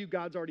tell you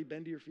God's already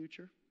been to your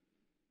future?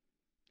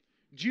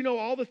 Do you know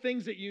all the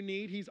things that you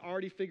need he's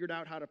already figured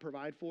out how to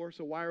provide for?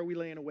 So why are we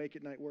laying awake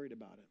at night worried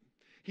about it?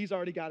 He's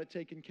already got it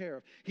taken care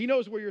of. He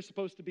knows where you're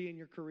supposed to be in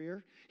your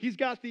career. He's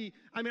got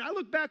I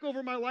look back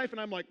over my life and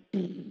I'm like,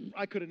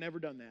 I could have never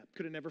done that.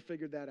 Could have never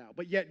figured that out.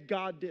 But yet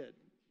God did.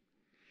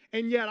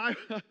 And yet,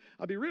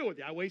 I'll be real with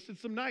you, I wasted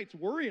some nights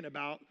worrying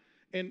about,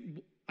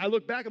 and I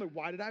look back and I'm like,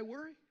 why did I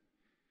worry?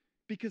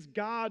 Because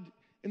God,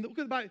 and look at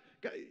the Bible,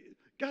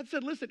 God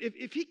said, listen,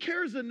 if he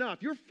cares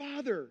enough, your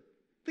Father,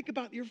 think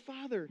about your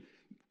Father.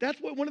 That's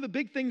what one of the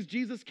big things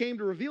Jesus came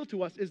to reveal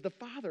to us is the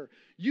Father.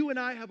 You and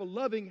I have a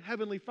loving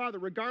Heavenly Father.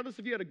 Regardless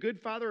if you had a good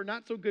father or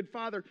not so good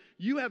father,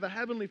 you have a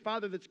Heavenly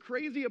Father that's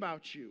crazy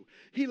about you.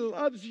 He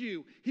loves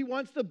you. He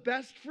wants the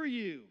best for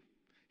you.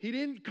 He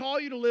didn't call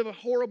you to live a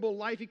horrible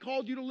life. He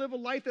called you to live a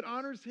life that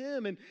honors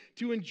him and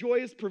to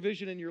enjoy his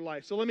provision in your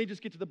life. So let me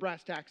just get to the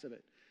brass tacks of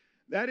it.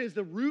 That is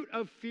the root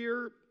of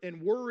fear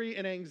and worry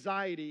and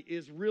anxiety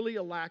is really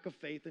a lack of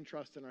faith and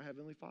trust in our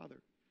Heavenly Father.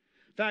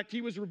 In fact,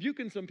 he was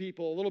rebuking some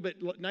people a little bit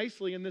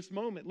nicely in this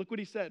moment. Look what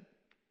he said.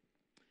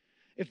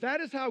 If that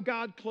is how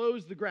God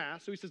clothes the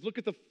grass, so he says, look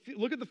at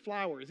the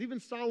flowers. Even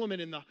Solomon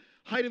in the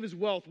height of his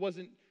wealth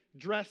wasn't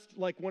dressed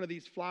like one of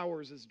these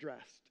flowers is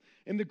dressed.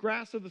 And the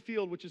grass of the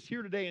field, which is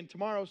here today and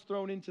tomorrow is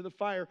thrown into the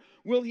fire,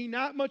 will he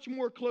not much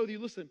more clothe you?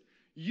 Listen,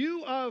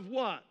 you of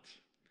what?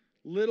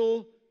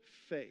 Little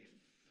faith.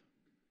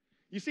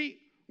 You see,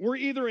 we're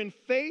either in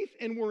faith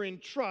and we're in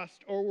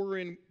trust, or we're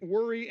in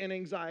worry and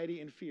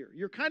anxiety and fear.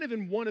 You're kind of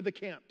in one of the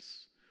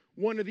camps,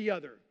 one or the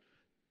other.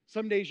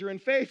 Some days you're in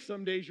faith,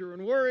 some days you're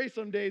in worry,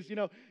 some days,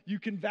 you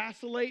can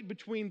vacillate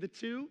between the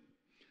two.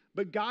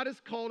 But God has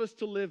called us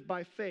to live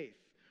by faith.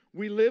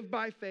 We live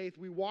by faith,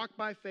 we walk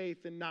by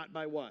faith, and not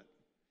by what?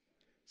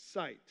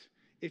 Sight.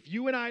 If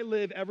you and I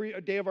live every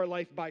day of our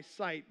life by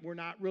sight, we're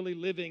not really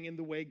living in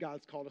the way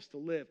God's called us to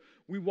live.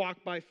 We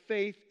walk by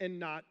faith and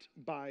not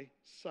by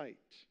sight.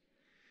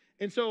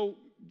 And so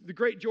the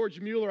great George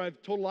Mueller,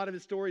 I've told a lot of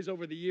his stories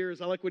over the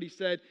years. I like what he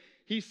said.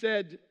 He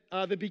said,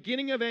 the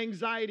beginning of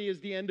anxiety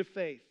is the end of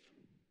faith.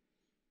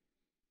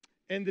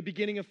 And the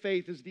beginning of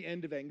faith is the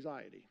end of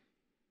anxiety.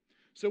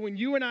 So when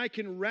you and I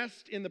can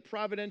rest in the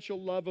providential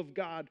love of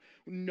God,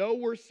 know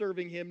we're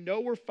serving him, know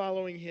we're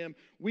following him,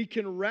 we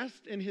can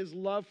rest in his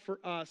love for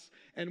us,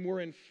 and we're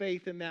in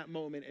faith in that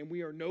moment, and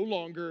we are no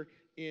longer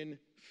in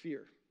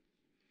fear.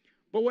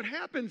 But what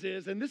happens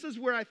is, and this is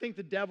where I think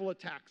the devil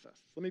attacks us.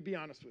 Let me be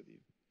honest with you.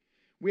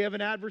 We have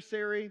an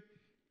adversary,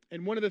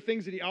 and one of the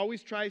things that he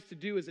always tries to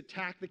do is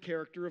attack the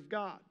character of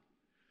God.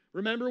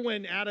 Remember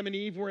when Adam and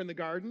Eve were in the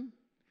garden,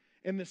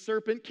 and the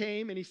serpent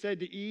came and he said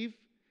to Eve,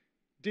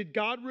 "Did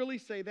God really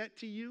say that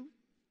to you?"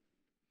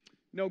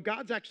 No,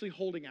 God's actually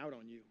holding out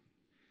on you.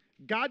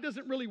 God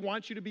doesn't really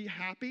want you to be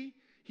happy.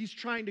 He's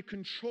trying to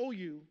control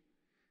you.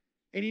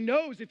 And he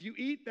knows if you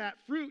eat that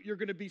fruit, you're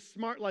going to be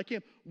smart like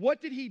him. What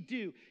did he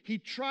do? He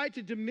tried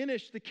to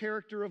diminish the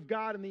character of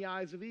God in the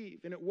eyes of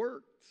Eve, and it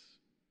worked.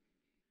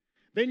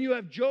 Then you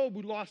have Job,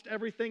 who lost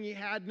everything he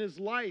had in his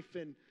life,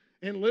 and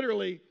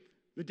literally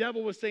the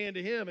devil was saying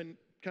to him, and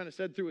kind of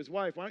said through his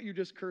wife, "Why don't you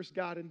just curse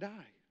God and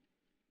die?"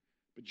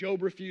 But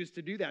Job refused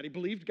to do that. He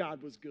believed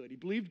God was good. He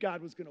believed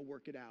God was going to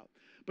work it out.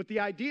 But the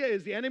idea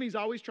is the enemy's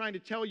always trying to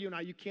tell you now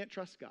you can't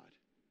trust God.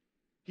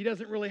 He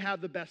doesn't really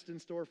have the best in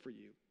store for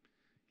you.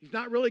 He's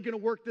not really going to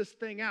work this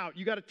thing out.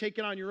 You got to take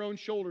it on your own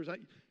shoulders.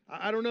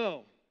 I don't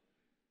know.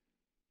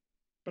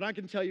 But I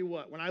can tell you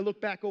what, when I look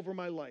back over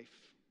my life,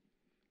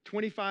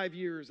 25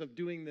 years of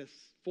doing this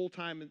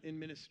full-time in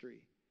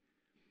ministry,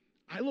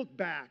 I look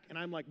back and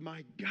I'm like,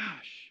 my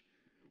gosh,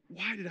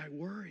 why did I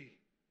worry?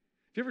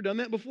 Have you ever done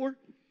that before?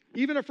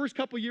 Even our first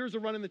couple years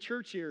of running the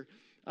church here,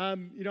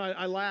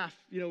 I laugh,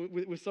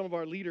 with some of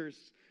our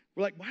leaders.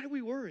 We're like, why do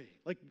we worry?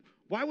 Like,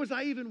 why was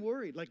I even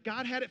worried? Like,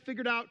 God had it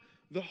figured out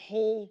the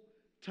whole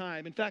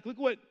time. In fact, look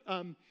what,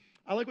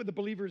 I like what the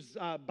Believer's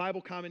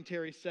Bible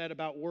commentary said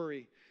about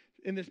worry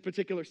in this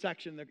particular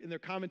section, in their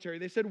commentary.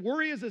 They said,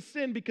 worry is a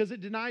sin because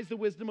it denies the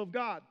wisdom of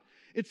God.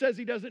 It says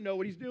he doesn't know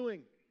what he's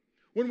doing.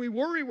 When we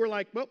worry, we're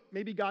like, well,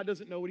 maybe God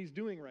doesn't know what he's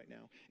doing right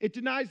now. It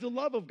denies the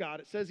love of God.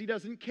 It says he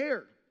doesn't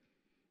care.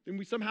 And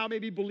we somehow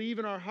maybe believe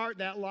in our heart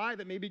that lie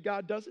that maybe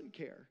God doesn't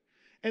care.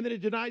 And then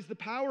it denies the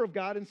power of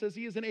God and says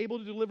he isn't able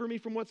to deliver me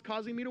from what's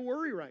causing me to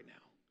worry right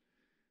now.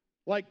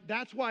 Like,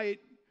 that's why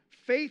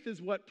faith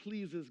is what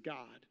pleases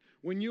God.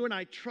 When you and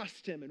I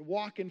trust him and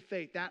walk in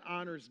faith, that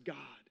honors God.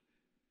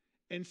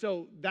 And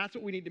so that's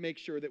what we need to make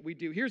sure that we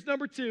do. Here's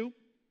number 2.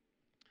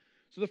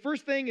 So the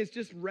first thing is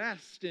just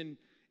rest and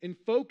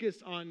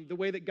focus on the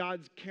way that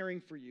God's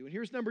caring for you. And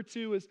here's number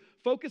 2 is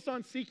focus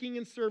on seeking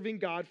and serving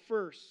God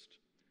first.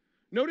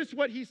 Notice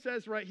what he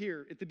says right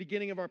here at the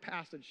beginning of our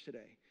passage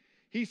today.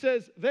 He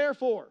says,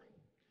 therefore.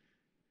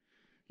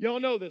 Y'all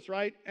know this,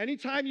 right?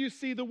 Anytime you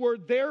see the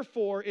word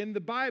therefore in the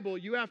Bible,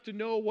 you have to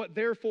know what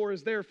therefore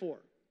is there for.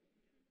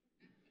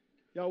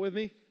 Y'all with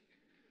me?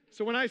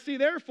 So when I see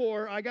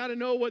therefore, I got to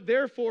know what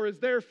therefore is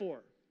there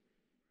for.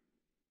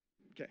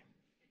 Okay.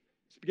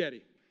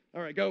 Spaghetti.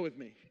 All right, go with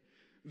me.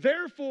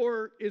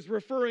 Therefore is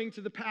referring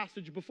to the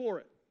passage before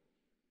it.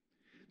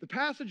 The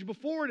passage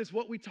before it is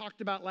what we talked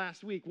about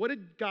last week. What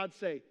did God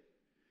say?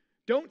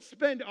 Don't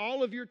spend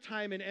all of your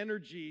time and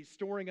energy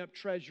storing up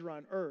treasure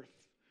on earth,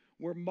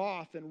 where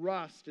moth and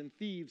rust and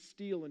thieves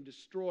steal and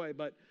destroy,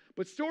 but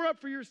store up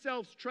for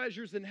yourselves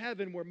treasures in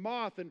heaven where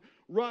moth and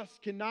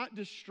rust cannot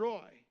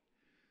destroy.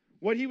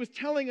 What he was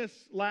telling us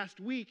last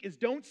week is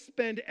don't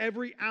spend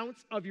every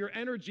ounce of your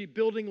energy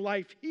building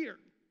life here.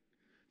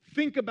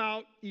 Think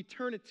about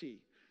eternity.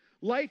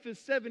 Life is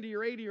 70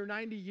 or 80 or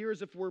 90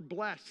 years if we're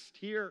blessed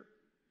here,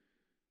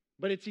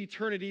 but it's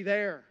eternity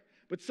there.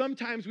 But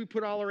sometimes we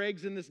put all our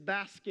eggs in this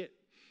basket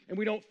and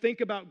we don't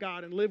think about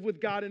God and live with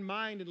God in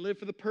mind and live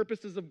for the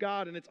purposes of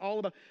God. And it's all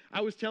about,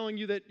 I was telling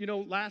you that,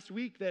 last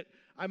week that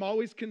I'm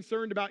always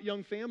concerned about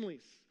young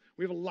families.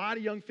 We have a lot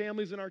of young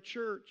families in our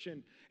church,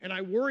 and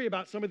I worry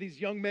about some of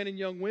these young men and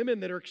young women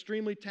that are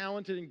extremely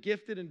talented and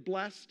gifted and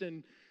blessed,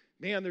 and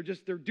man,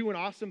 they're doing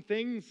awesome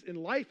things in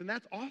life, and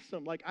that's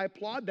awesome. Like, I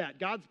applaud that.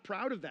 God's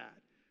proud of that.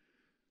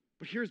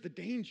 But here's the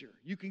danger.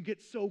 You can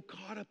get so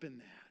caught up in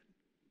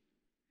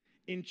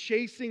that, in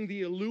chasing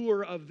the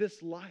allure of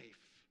this life,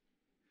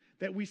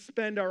 that we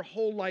spend our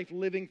whole life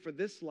living for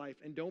this life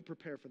and don't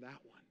prepare for that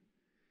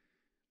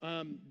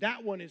one.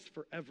 That one is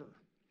forever.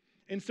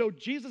 And so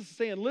Jesus is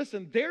saying,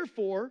 listen,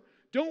 therefore,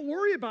 don't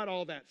worry about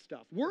all that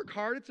stuff. Work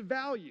hard, it's a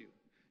value.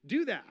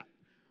 Do that.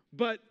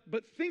 But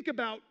think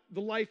about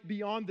the life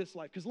beyond this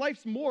life, because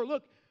life's more.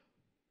 Look,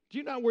 do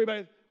you not worry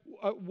about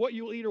what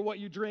you'll eat or what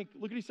you drink?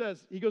 Look what he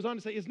says. He goes on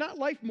to say, is not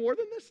life more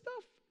than this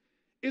stuff?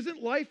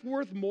 Isn't life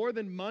worth more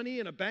than money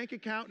and a bank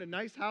account and a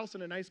nice house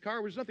and a nice car?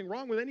 There's nothing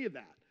wrong with any of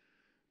that.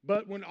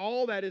 But when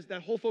all that is,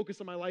 that whole focus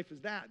of my life is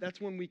that's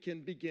when we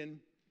can begin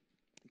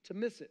to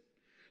miss it.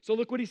 So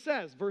look what he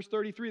says, verse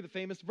 33, the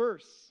famous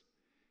verse.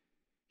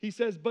 He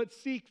says, but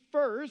seek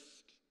first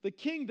the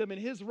kingdom and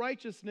his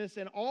righteousness,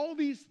 and all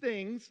these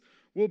things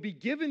will be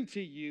given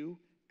to you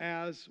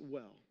as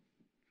well.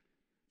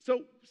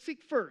 So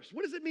seek first.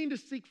 What does it mean to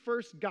seek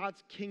first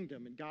God's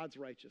kingdom and God's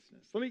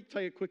righteousness? Let me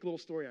tell you a quick little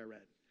story I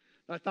read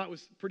that I thought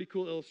was a pretty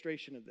cool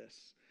illustration of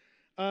this.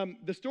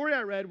 The story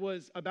I read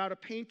was about a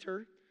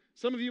painter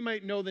Some of you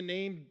might know the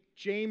name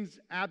James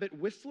Abbott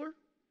Whistler.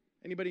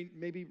 Anybody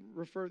maybe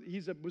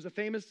was a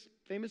famous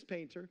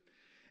painter.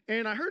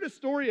 And I heard a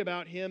story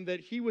about him that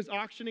he was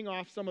auctioning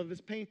off some of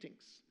his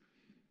paintings.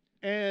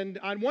 And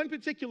on one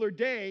particular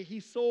day, he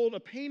sold a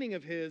painting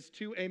of his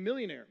to a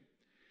millionaire.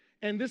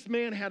 And this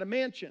man had a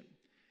mansion.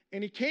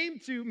 And he came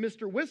to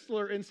Mr.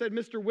 Whistler and said,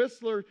 Mr.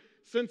 Whistler,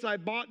 since I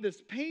bought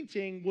this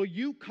painting, will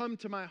you come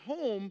to my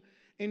home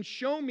and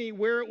show me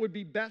where it would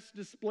be best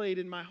displayed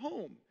in my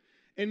home?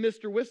 And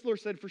Mr. Whistler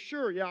said, for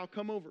sure, yeah, I'll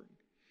come over.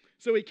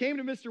 So he came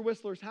to Mr.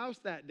 Whistler's house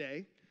that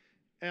day.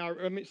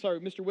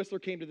 Mr. Whistler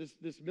came to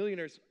this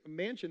millionaire's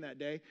mansion that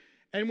day.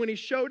 And when he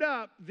showed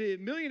up, the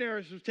millionaire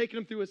was taking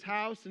him through his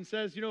house and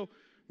says, you know,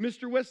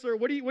 Mr. Whistler,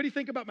 what do you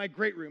think about my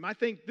great room? I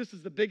think this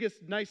is the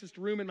biggest, nicest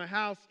room in my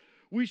house.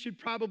 We should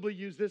probably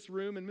use this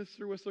room. And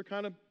Mr. Whistler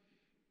kind of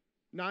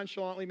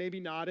nonchalantly maybe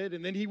nodded.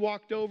 And then he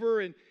walked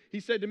over and he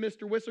said to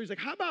Mr. Whistler, he's like,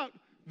 how about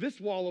this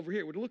wall over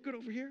here? Would it look good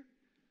over here?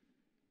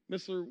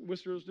 Mr.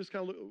 Whistler just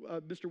kind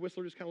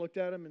of looked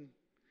at him, and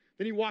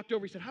then he walked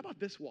over. He said, how about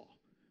this wall?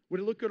 Would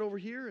it look good over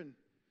here? And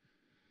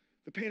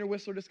the painter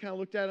Whistler just kind of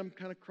looked at him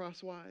kind of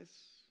crosswise.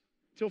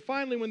 Till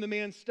finally when the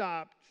man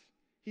stopped,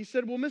 he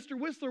said, well, Mr.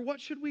 Whistler, what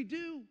should we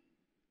do?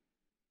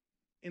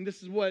 And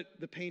this is what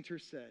the painter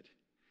said.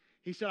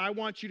 He said, I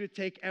want you to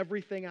take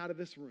everything out of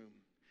this room.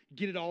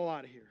 Get it all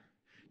out of here.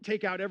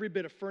 Take out every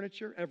bit of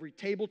furniture, every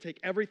table,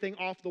 take everything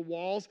off the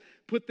walls,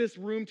 put this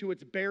room to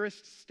its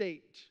barest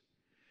state.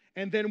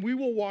 And then we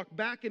will walk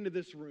back into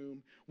this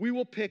room. We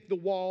will pick the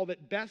wall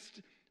that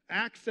best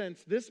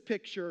accents this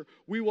picture.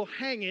 We will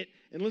hang it,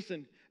 and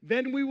listen,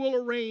 then we will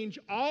arrange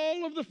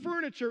all of the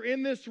furniture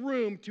in this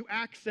room to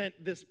accent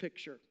this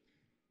picture.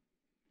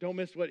 Don't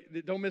miss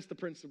the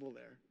principle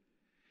there.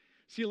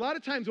 See, a lot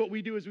of times what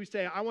we do is we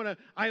say, I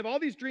have all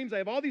these dreams, I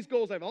have all these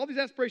goals, I have all these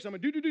aspirations,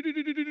 I'm going to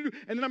do,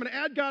 and then I'm going to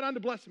add God on to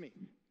bless me.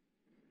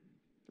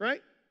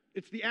 Right?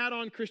 It's the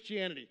add-on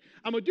Christianity.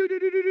 I'm going to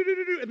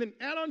do, and then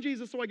add on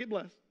Jesus so I get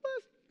blessed.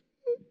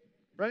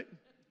 Right?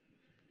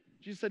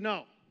 Jesus said,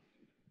 no.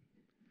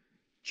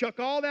 Chuck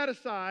all that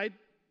aside.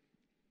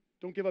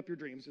 Don't give up your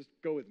dreams. Just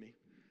go with me.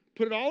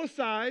 Put it all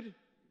aside.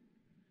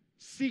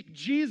 Seek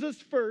Jesus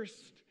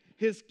first,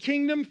 his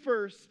kingdom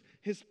first,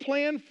 his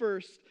plan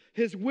first,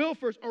 his will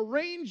first.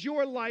 Arrange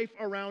your life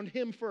around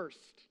him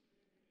first.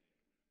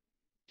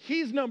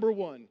 He's number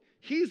one.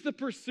 He's the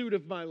pursuit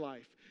of my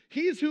life.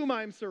 He's whom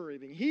I'm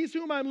serving. He's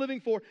whom I'm living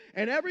for.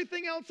 And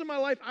everything else in my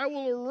life I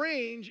will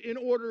arrange in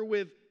order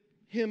with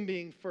him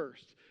being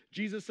first.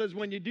 Jesus says,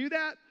 when you do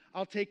that,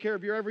 I'll take care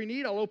of your every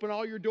need. I'll open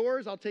all your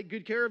doors. I'll take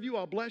good care of you.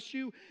 I'll bless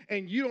you.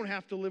 And you don't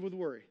have to live with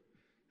worry.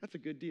 That's a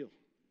good deal.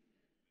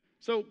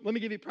 So let me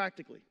give you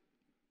practically.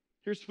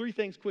 Here's 3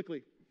 things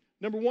quickly.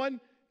 Number 1,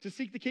 to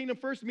seek the kingdom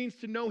first means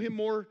to know him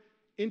more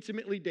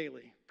intimately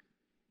daily.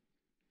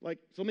 So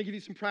let me give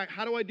you some practice.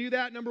 How do I do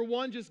that? Number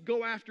 1, just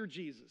go after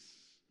Jesus.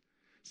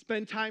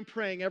 Spend time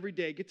praying every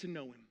day. Get to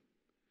know him.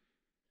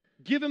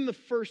 Give him the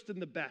first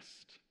and the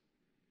best.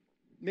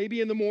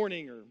 Maybe in the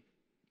morning or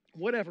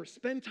whatever.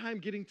 Spend time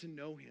getting to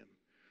know him.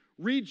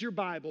 Read your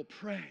Bible.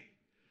 Pray.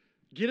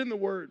 Get in the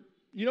Word.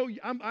 You know,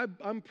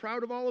 I'm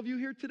proud of all of you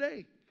here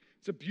today.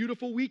 It's a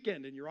beautiful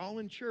weekend, and you're all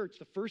in church.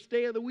 The first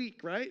day of the week,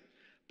 right?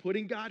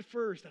 Putting God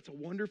first. That's a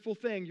wonderful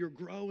thing. You're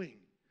growing.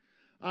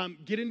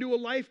 Get into a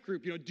life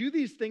group. You know, do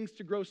these things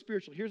to grow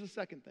spiritually. Here's the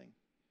second thing.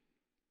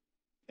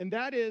 And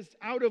that is,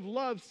 out of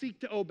love, seek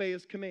to obey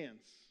his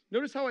commands.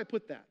 Notice how I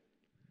put that.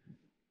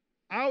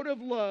 Out of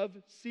love,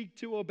 seek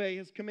to obey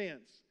his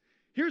commands.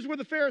 Here's where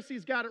the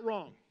Pharisees got it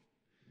wrong.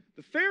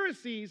 The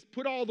Pharisees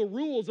put all the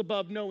rules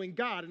above knowing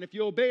God, and if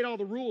you obeyed all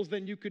the rules,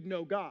 then you could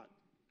know God.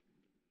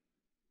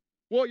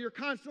 Well, you're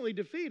constantly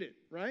defeated,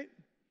 right?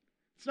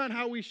 It's not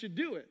how we should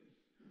do it.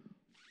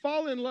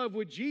 Fall in love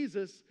with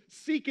Jesus,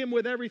 seek him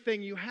with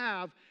everything you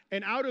have,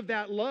 and out of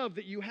that love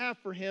that you have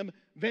for him,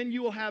 then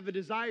you will have a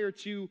desire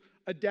to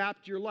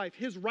adapt your life.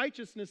 His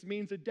righteousness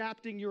means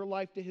adapting your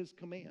life to his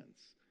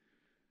commands.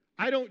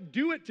 I don't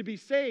do it to be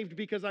saved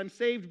because I'm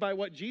saved by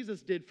what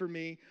Jesus did for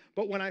me,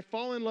 but when I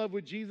fall in love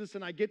with Jesus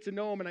and I get to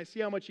know him and I see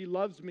how much he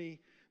loves me,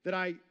 that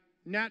I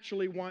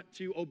naturally want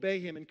to obey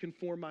him and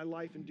conform my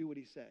life and do what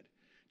he said.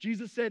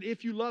 Jesus said,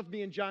 if you love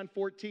me in John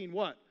 14,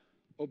 what?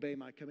 Obey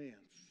my commands.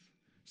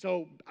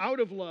 So out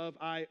of love,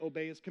 I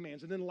obey his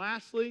commands. And then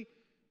lastly,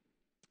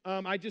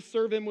 I just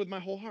serve him with my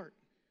whole heart.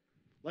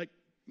 Like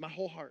my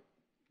whole heart.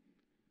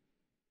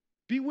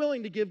 Be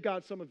willing to give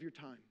God some of your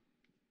time.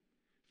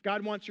 If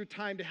God wants your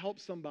time to help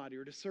somebody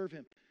or to serve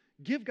him,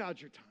 give God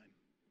your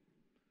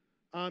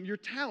time. Your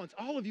talents,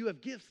 all of you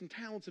have gifts and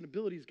talents and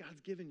abilities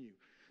God's given you.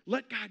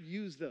 Let God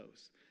use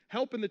those.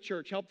 Help in the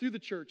church, help through the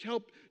church,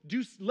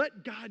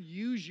 let God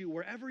use you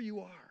wherever you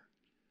are.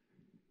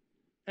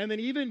 And then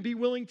even be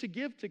willing to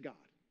give to God.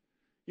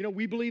 You know,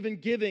 we believe in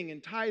giving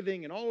and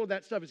tithing and all of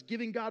that stuff. It's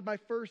giving God my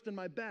first and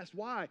my best.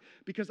 Why?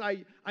 Because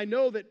I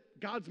know that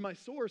God's my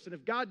source, and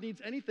if God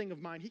needs anything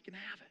of mine, he can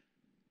have it.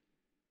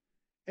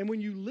 And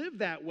when you live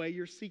that way,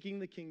 you're seeking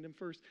the kingdom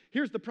first.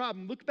 Here's the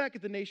problem. Look back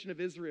at the nation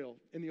of Israel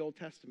in the Old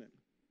Testament.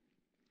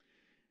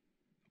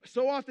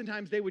 So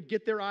oftentimes they would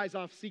get their eyes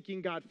off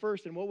seeking God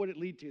first, and what would it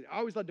lead to? It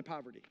always led to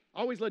poverty.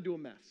 Always led to a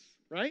mess,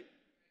 right?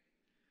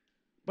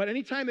 But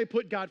anytime they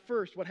put God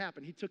first, what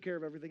happened? He took care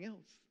of everything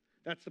else.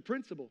 That's the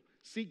principle.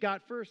 Seek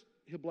God first.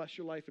 He'll bless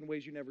your life in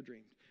ways you never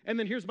dreamed. And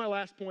then here's my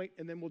last point,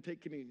 and then we'll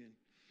take communion.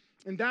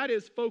 And that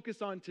is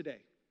focus on today.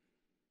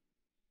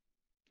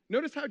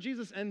 Notice how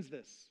Jesus ends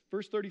this.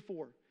 Verse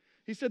 34.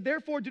 He said,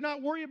 therefore, do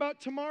not worry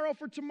about tomorrow,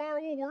 for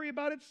tomorrow will worry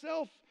about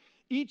itself.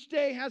 Each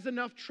day has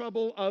enough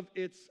trouble of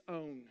its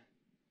own.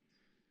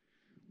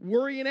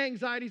 Worry and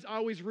anxiety is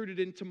always rooted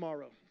in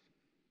tomorrow.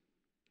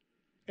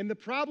 And the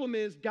problem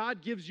is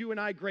God gives you and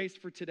I grace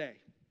for today.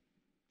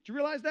 Do you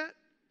realize that?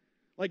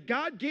 Like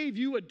God gave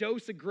you a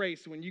dose of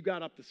grace when you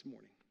got up this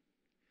morning.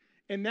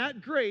 And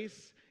that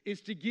grace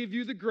is to give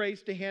you the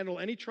grace to handle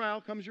any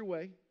trial comes your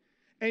way.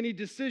 Any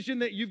decision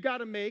that you've got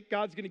to make,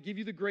 God's going to give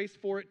you the grace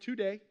for it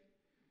today.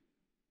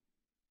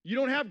 You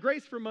don't have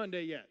grace for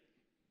Monday yet.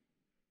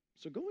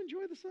 So go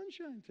enjoy the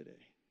sunshine today.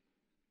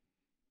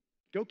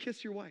 Go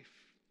kiss your wife.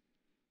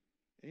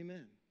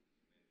 Amen.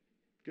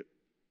 Good.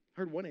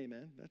 Heard one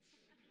amen.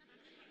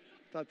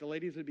 Thought the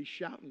ladies would be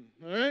shouting.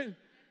 All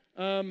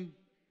right.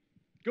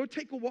 Go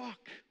take a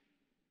walk.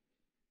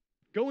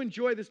 Go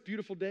enjoy this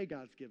beautiful day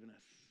God's given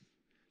us.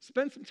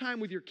 Spend some time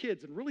with your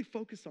kids and really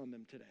focus on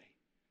them today.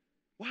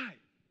 Why?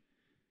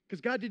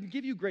 Because God didn't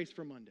give you grace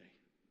for Monday.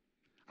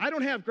 I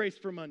don't have grace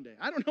for Monday.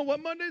 I don't know what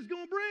Monday's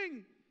going to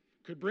bring.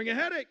 Could bring a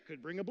headache,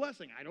 could bring a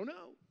blessing. I don't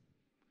know.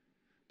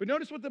 But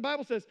notice what the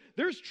Bible says.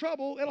 There's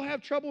trouble. It'll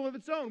have trouble of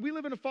its own. We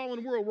live in a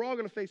fallen world. We're all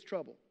going to face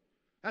trouble.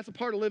 That's a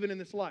part of living in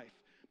this life.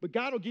 But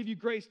God will give you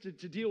grace to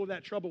deal with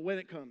that trouble when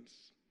it comes.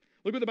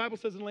 Look what the Bible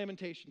says in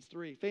Lamentations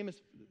 3,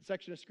 famous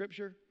section of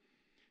Scripture.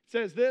 It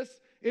says this,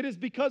 it is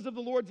because of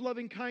the Lord's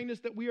loving kindness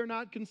that we are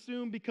not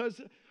consumed,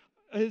 because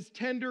his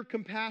tender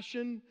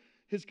compassion,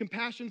 his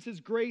compassions, his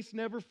grace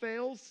never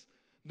fails.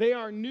 They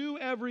are new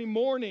every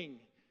morning.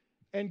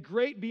 And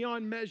great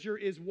beyond measure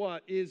is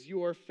what? Is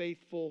your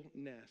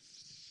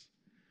faithfulness.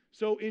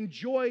 So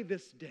enjoy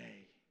this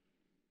day.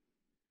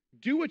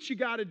 Do what you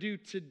got to do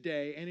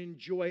today and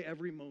enjoy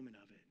every moment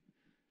of it.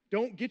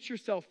 Don't get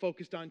yourself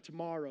focused on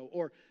tomorrow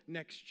or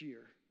next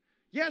year.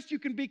 Yes, you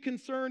can be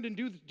concerned and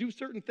do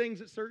certain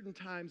things at certain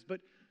times, but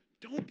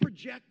don't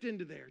project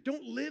into there.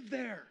 Don't live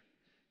there.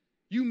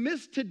 You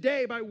miss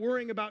today by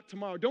worrying about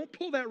tomorrow. Don't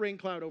pull that rain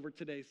cloud over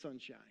today's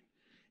sunshine.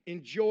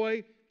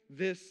 Enjoy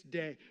this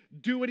day.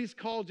 Do what he's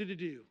called you to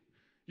do.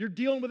 You're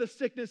dealing with a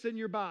sickness in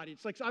your body.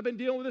 It's like, I've been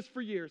dealing with this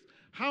for years.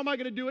 How am I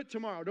going to do it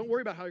tomorrow? Don't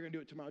worry about how you're going to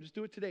do it tomorrow. Just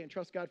do it today and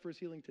trust God for his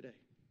healing today.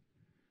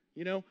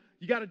 You know,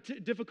 you got a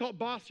difficult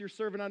boss you're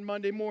serving on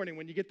Monday morning.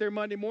 When you get there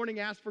Monday morning,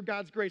 ask for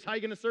God's grace. How are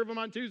you going to serve him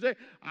on Tuesday?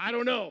 I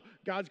don't know.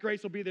 God's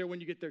grace will be there when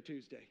you get there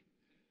Tuesday.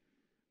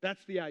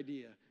 That's the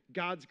idea.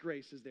 God's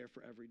grace is there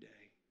for every day.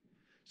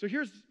 So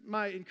here's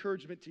my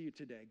encouragement to you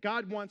today.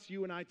 God wants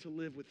you and I to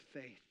live with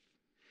faith.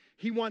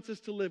 He wants us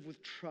to live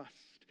with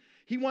trust.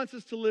 He wants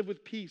us to live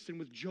with peace and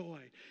with joy.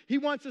 He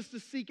wants us to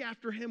seek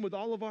after him with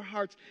all of our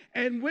hearts.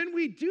 And when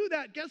we do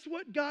that, guess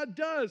what God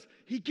does?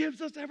 He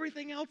gives us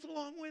everything else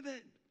along with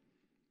it.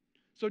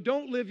 So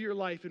don't live your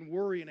life in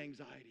worry and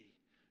anxiety.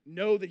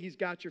 Know that he's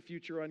got your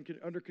future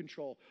under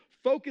control.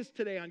 Focus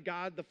today on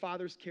God the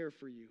Father's care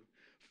for you.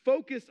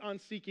 Focus on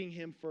seeking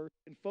him first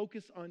and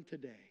focus on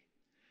today.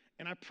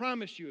 And I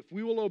promise you, if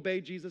we will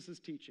obey Jesus'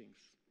 teachings,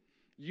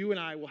 you and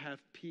I will have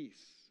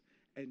peace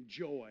and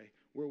joy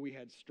where we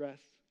had stress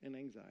and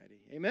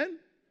anxiety. Amen?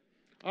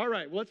 All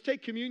right, well, let's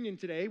take communion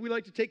today. We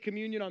like to take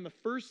communion on the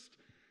first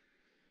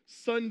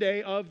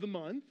Sunday of the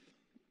month.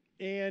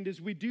 And as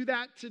we do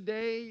that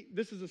today,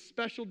 this is a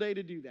special day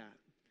to do that.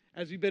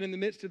 As we've been in the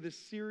midst of this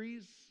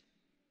series,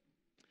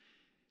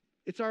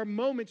 it's our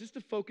moment just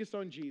to focus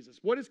on Jesus.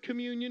 What is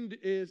communion?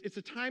 It's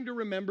a time to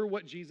remember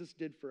what Jesus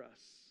did for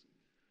us.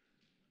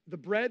 The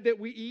bread that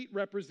we eat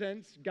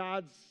represents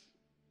God's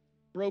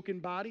broken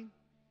body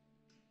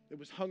that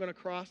was hung on a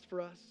cross for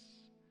us.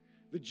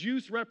 The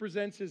juice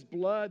represents his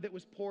blood that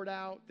was poured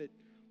out that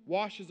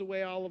washes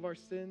away all of our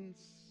sins.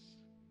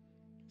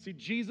 See,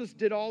 Jesus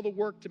did all the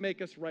work to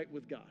make us right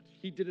with God.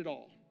 He did it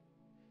all.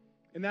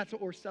 And that's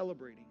what we're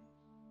celebrating.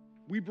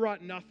 We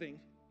brought nothing.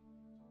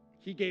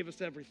 He gave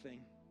us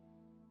everything.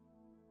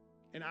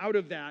 And out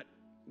of that,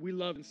 we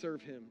love and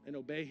serve him and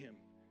obey him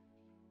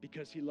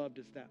because he loved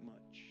us that much.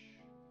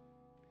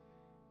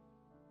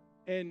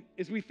 And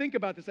as we think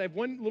about this, I have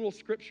one little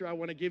scripture I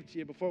want to give to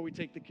you before we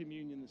take the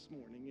communion this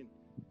morning.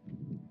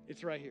 And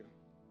it's right here.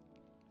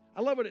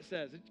 I love what it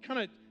says. It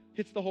kind of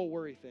hits the whole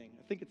worry thing.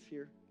 I think it's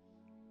here.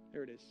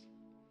 There it is.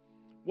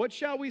 What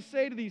shall we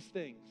say to these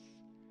things?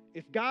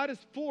 If God is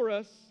for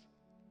us,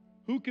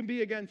 who can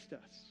be against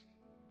us?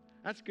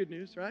 That's good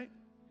news, right?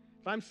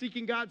 If I'm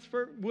seeking God's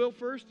will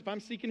first, if I'm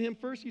seeking him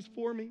first, he's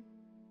for me.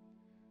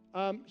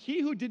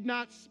 He who did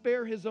not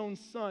spare his own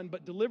son,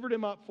 but delivered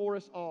him up for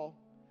us all,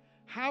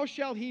 how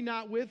shall he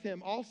not with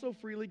him also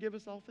freely give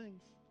us all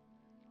things?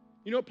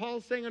 You know what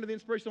Paul's saying under the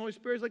inspiration of the Holy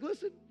Spirit? He's like,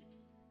 listen,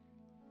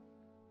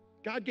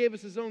 God gave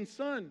us his own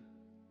son.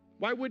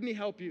 Why wouldn't he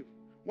help you?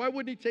 Why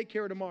wouldn't he take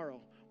care of tomorrow?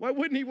 Why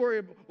wouldn't he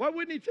worry? Why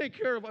wouldn't he take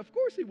care of? Of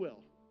course he will.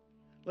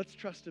 Let's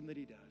trust him that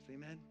he does.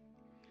 Amen.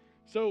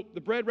 So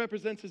the bread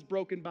represents his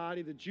broken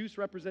body. The juice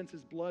represents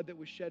his blood that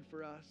was shed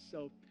for us.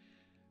 So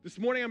this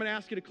morning I'm going to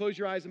ask you to close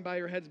your eyes and bow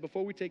your heads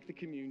before we take the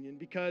communion,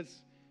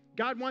 because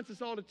God wants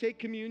us all to take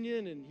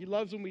communion, and he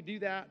loves when we do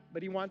that,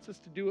 but he wants us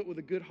to do it with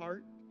a good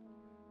heart,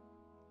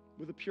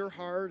 with a pure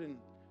heart. And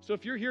so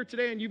if you're here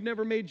today and you've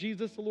never made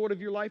Jesus the Lord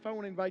of your life, I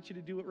want to invite you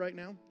to do it right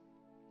now.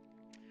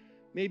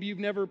 Maybe you've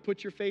never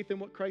put your faith in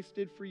what Christ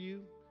did for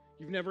you.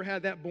 You've never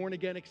had that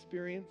born-again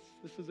experience.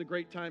 This is a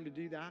great time to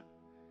do that.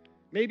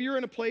 Maybe you're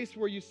in a place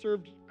where you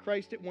served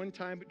Christ at one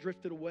time but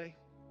drifted away.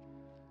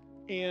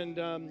 And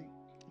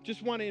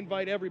just want to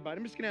invite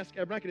everybody. I'm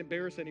not going to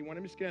embarrass anyone.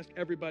 I'm just going to ask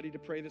everybody to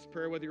pray this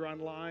prayer, whether you're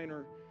online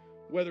or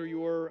whether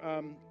you're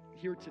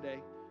here today.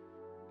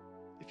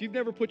 If you've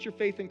never put your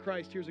faith in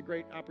Christ, here's a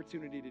great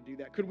opportunity to do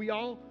that. Could we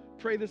all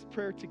pray this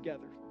prayer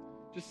together?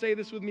 Just say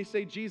this with me.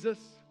 Say, Jesus,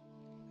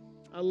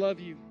 I love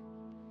you,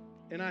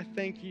 and I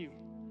thank you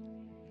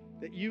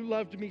that you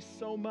loved me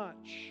so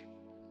much.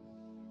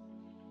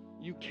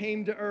 You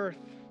came to earth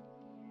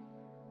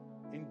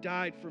and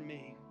died for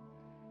me.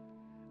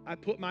 I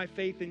put my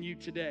faith in you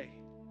today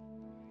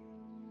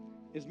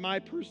as my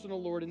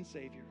personal Lord and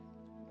Savior.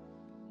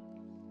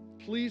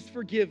 Please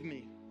forgive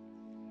me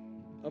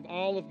of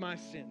all of my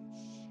sins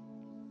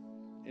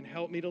and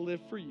help me to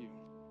live for you.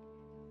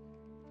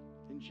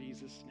 In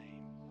Jesus' name.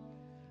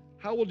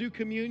 How we'll do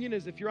communion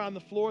is if you're on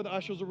the floor, the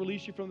ushers will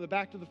release you from the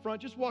back to the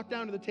front. Just walk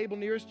down to the table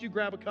nearest you,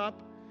 grab a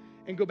cup,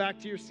 and go back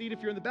to your seat.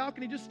 If you're in the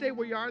balcony, just stay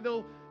where you are.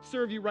 They'll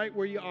serve you right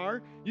where you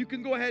are. You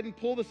can go ahead and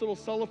pull this little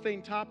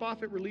cellophane top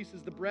off. It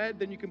releases the bread.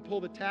 Then you can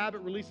pull the tab. It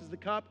releases the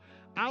cup.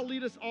 I'll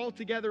lead us all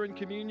together in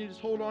communion.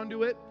 Just hold on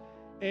to it.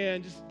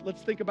 And just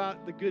let's think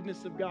about the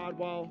goodness of God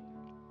while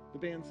the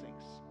band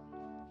sings.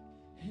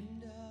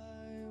 And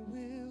I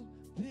will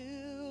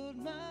build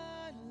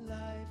my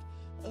life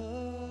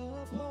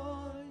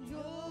upon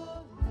your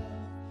love.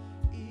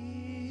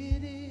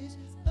 It is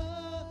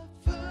a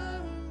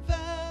firm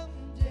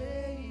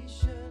foundation,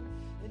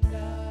 and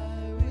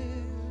I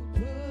will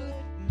put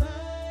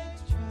my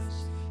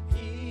trust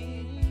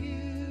in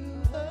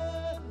you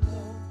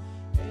alone,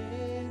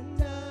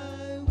 and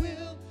I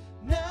will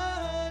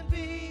not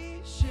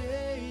be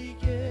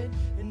shaken,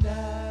 and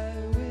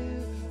I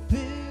will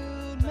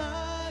build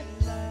my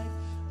life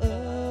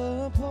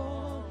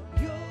upon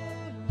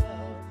your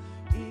love.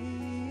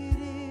 It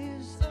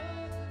is a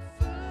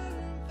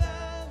firm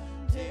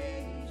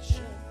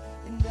foundation,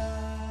 and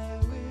I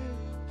will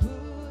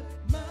put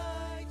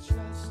my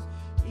trust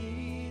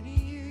in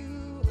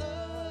you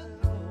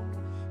alone,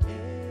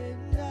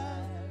 and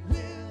I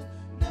will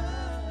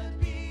not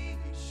be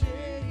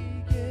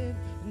shaken,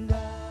 and I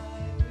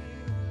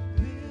will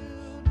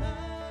build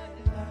my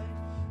life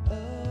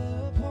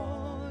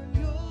upon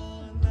your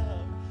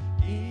love.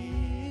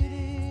 It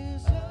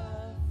is a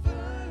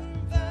firm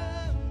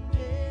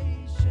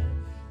foundation,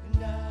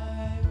 and I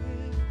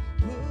will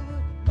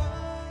put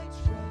my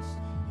trust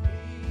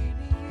in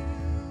you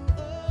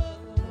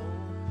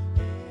alone,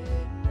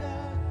 and I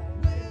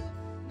will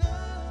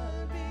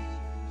not be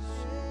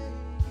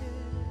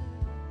shaken.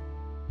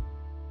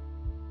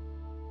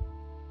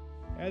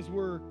 As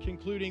we're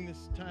concluding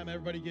this time,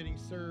 everybody getting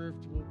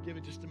served, we'll give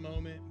it just a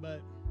moment.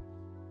 But,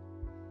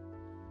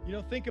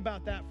 think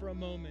about that for a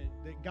moment,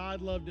 that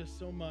God loved us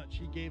so much,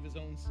 he gave his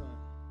own son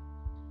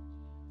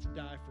to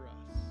die for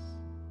us.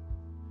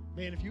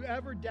 Man, if you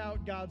ever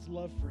doubt God's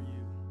love for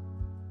you,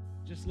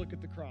 just look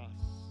at the cross.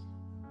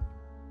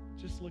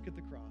 Just look at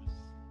the cross.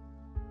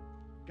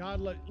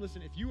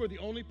 Listen, if you were the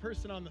only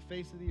person on the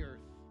face of the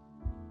earth,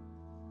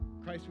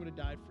 Christ would have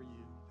died for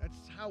you.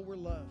 That's how we're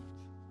loved.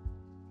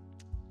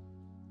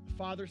 The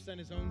Father sent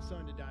his own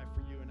son to die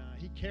for you and I.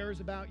 He cares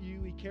about you.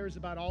 He cares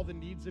about all the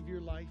needs of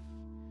your life.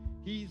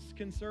 He's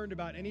concerned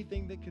about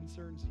anything that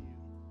concerns you.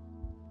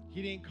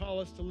 He didn't call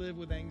us to live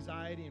with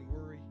anxiety and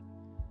worry.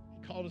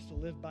 He called us to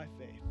live by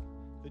faith.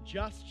 The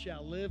just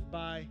shall live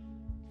by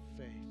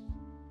faith.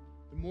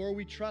 The more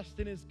we trust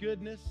in his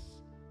goodness,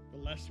 the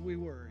less we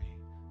worry,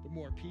 the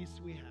more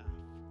peace we have,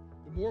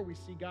 the more we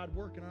see God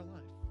work in our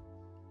life.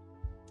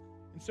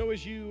 And so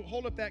as you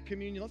hold up that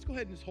communion, let's go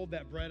ahead and just hold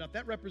that bread up.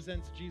 That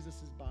represents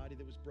Jesus' body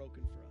that was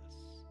broken for us.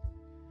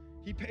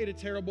 He paid a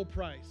terrible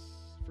price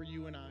for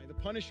you and I, the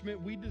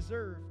punishment we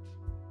deserved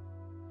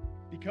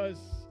because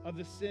of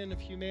the sin of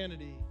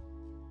humanity.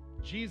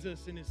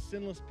 Jesus, in his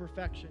sinless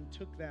perfection,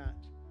 took that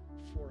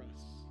for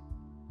us.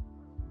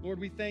 Lord,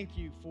 we thank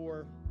you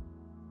for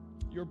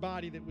your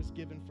body that was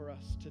given for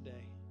us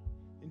today.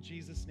 In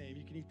Jesus' name,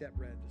 you can eat that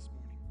bread this morning.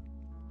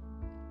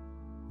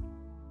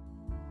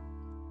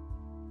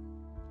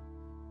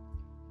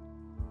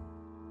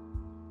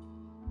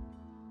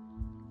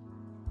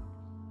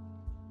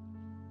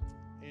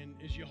 And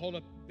as you hold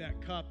up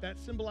that cup, that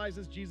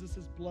symbolizes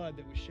Jesus' blood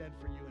that was shed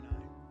for you and I.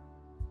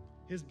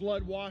 His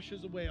blood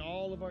washes away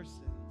all of our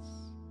sins.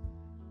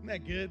 Isn't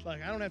that good?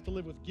 Like, I don't have to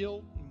live with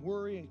guilt and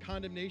worry and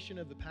condemnation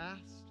of the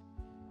past.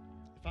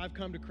 If I've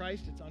come to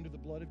Christ, it's under the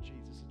blood of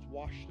Jesus. It's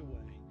washed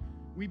away.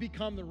 We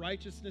become the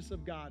righteousness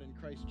of God in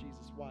Christ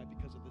Jesus. Why?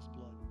 Because of this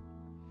blood.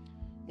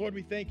 Lord,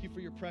 we thank you for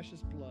your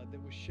precious blood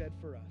that was shed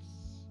for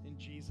us. In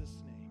Jesus'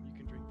 name.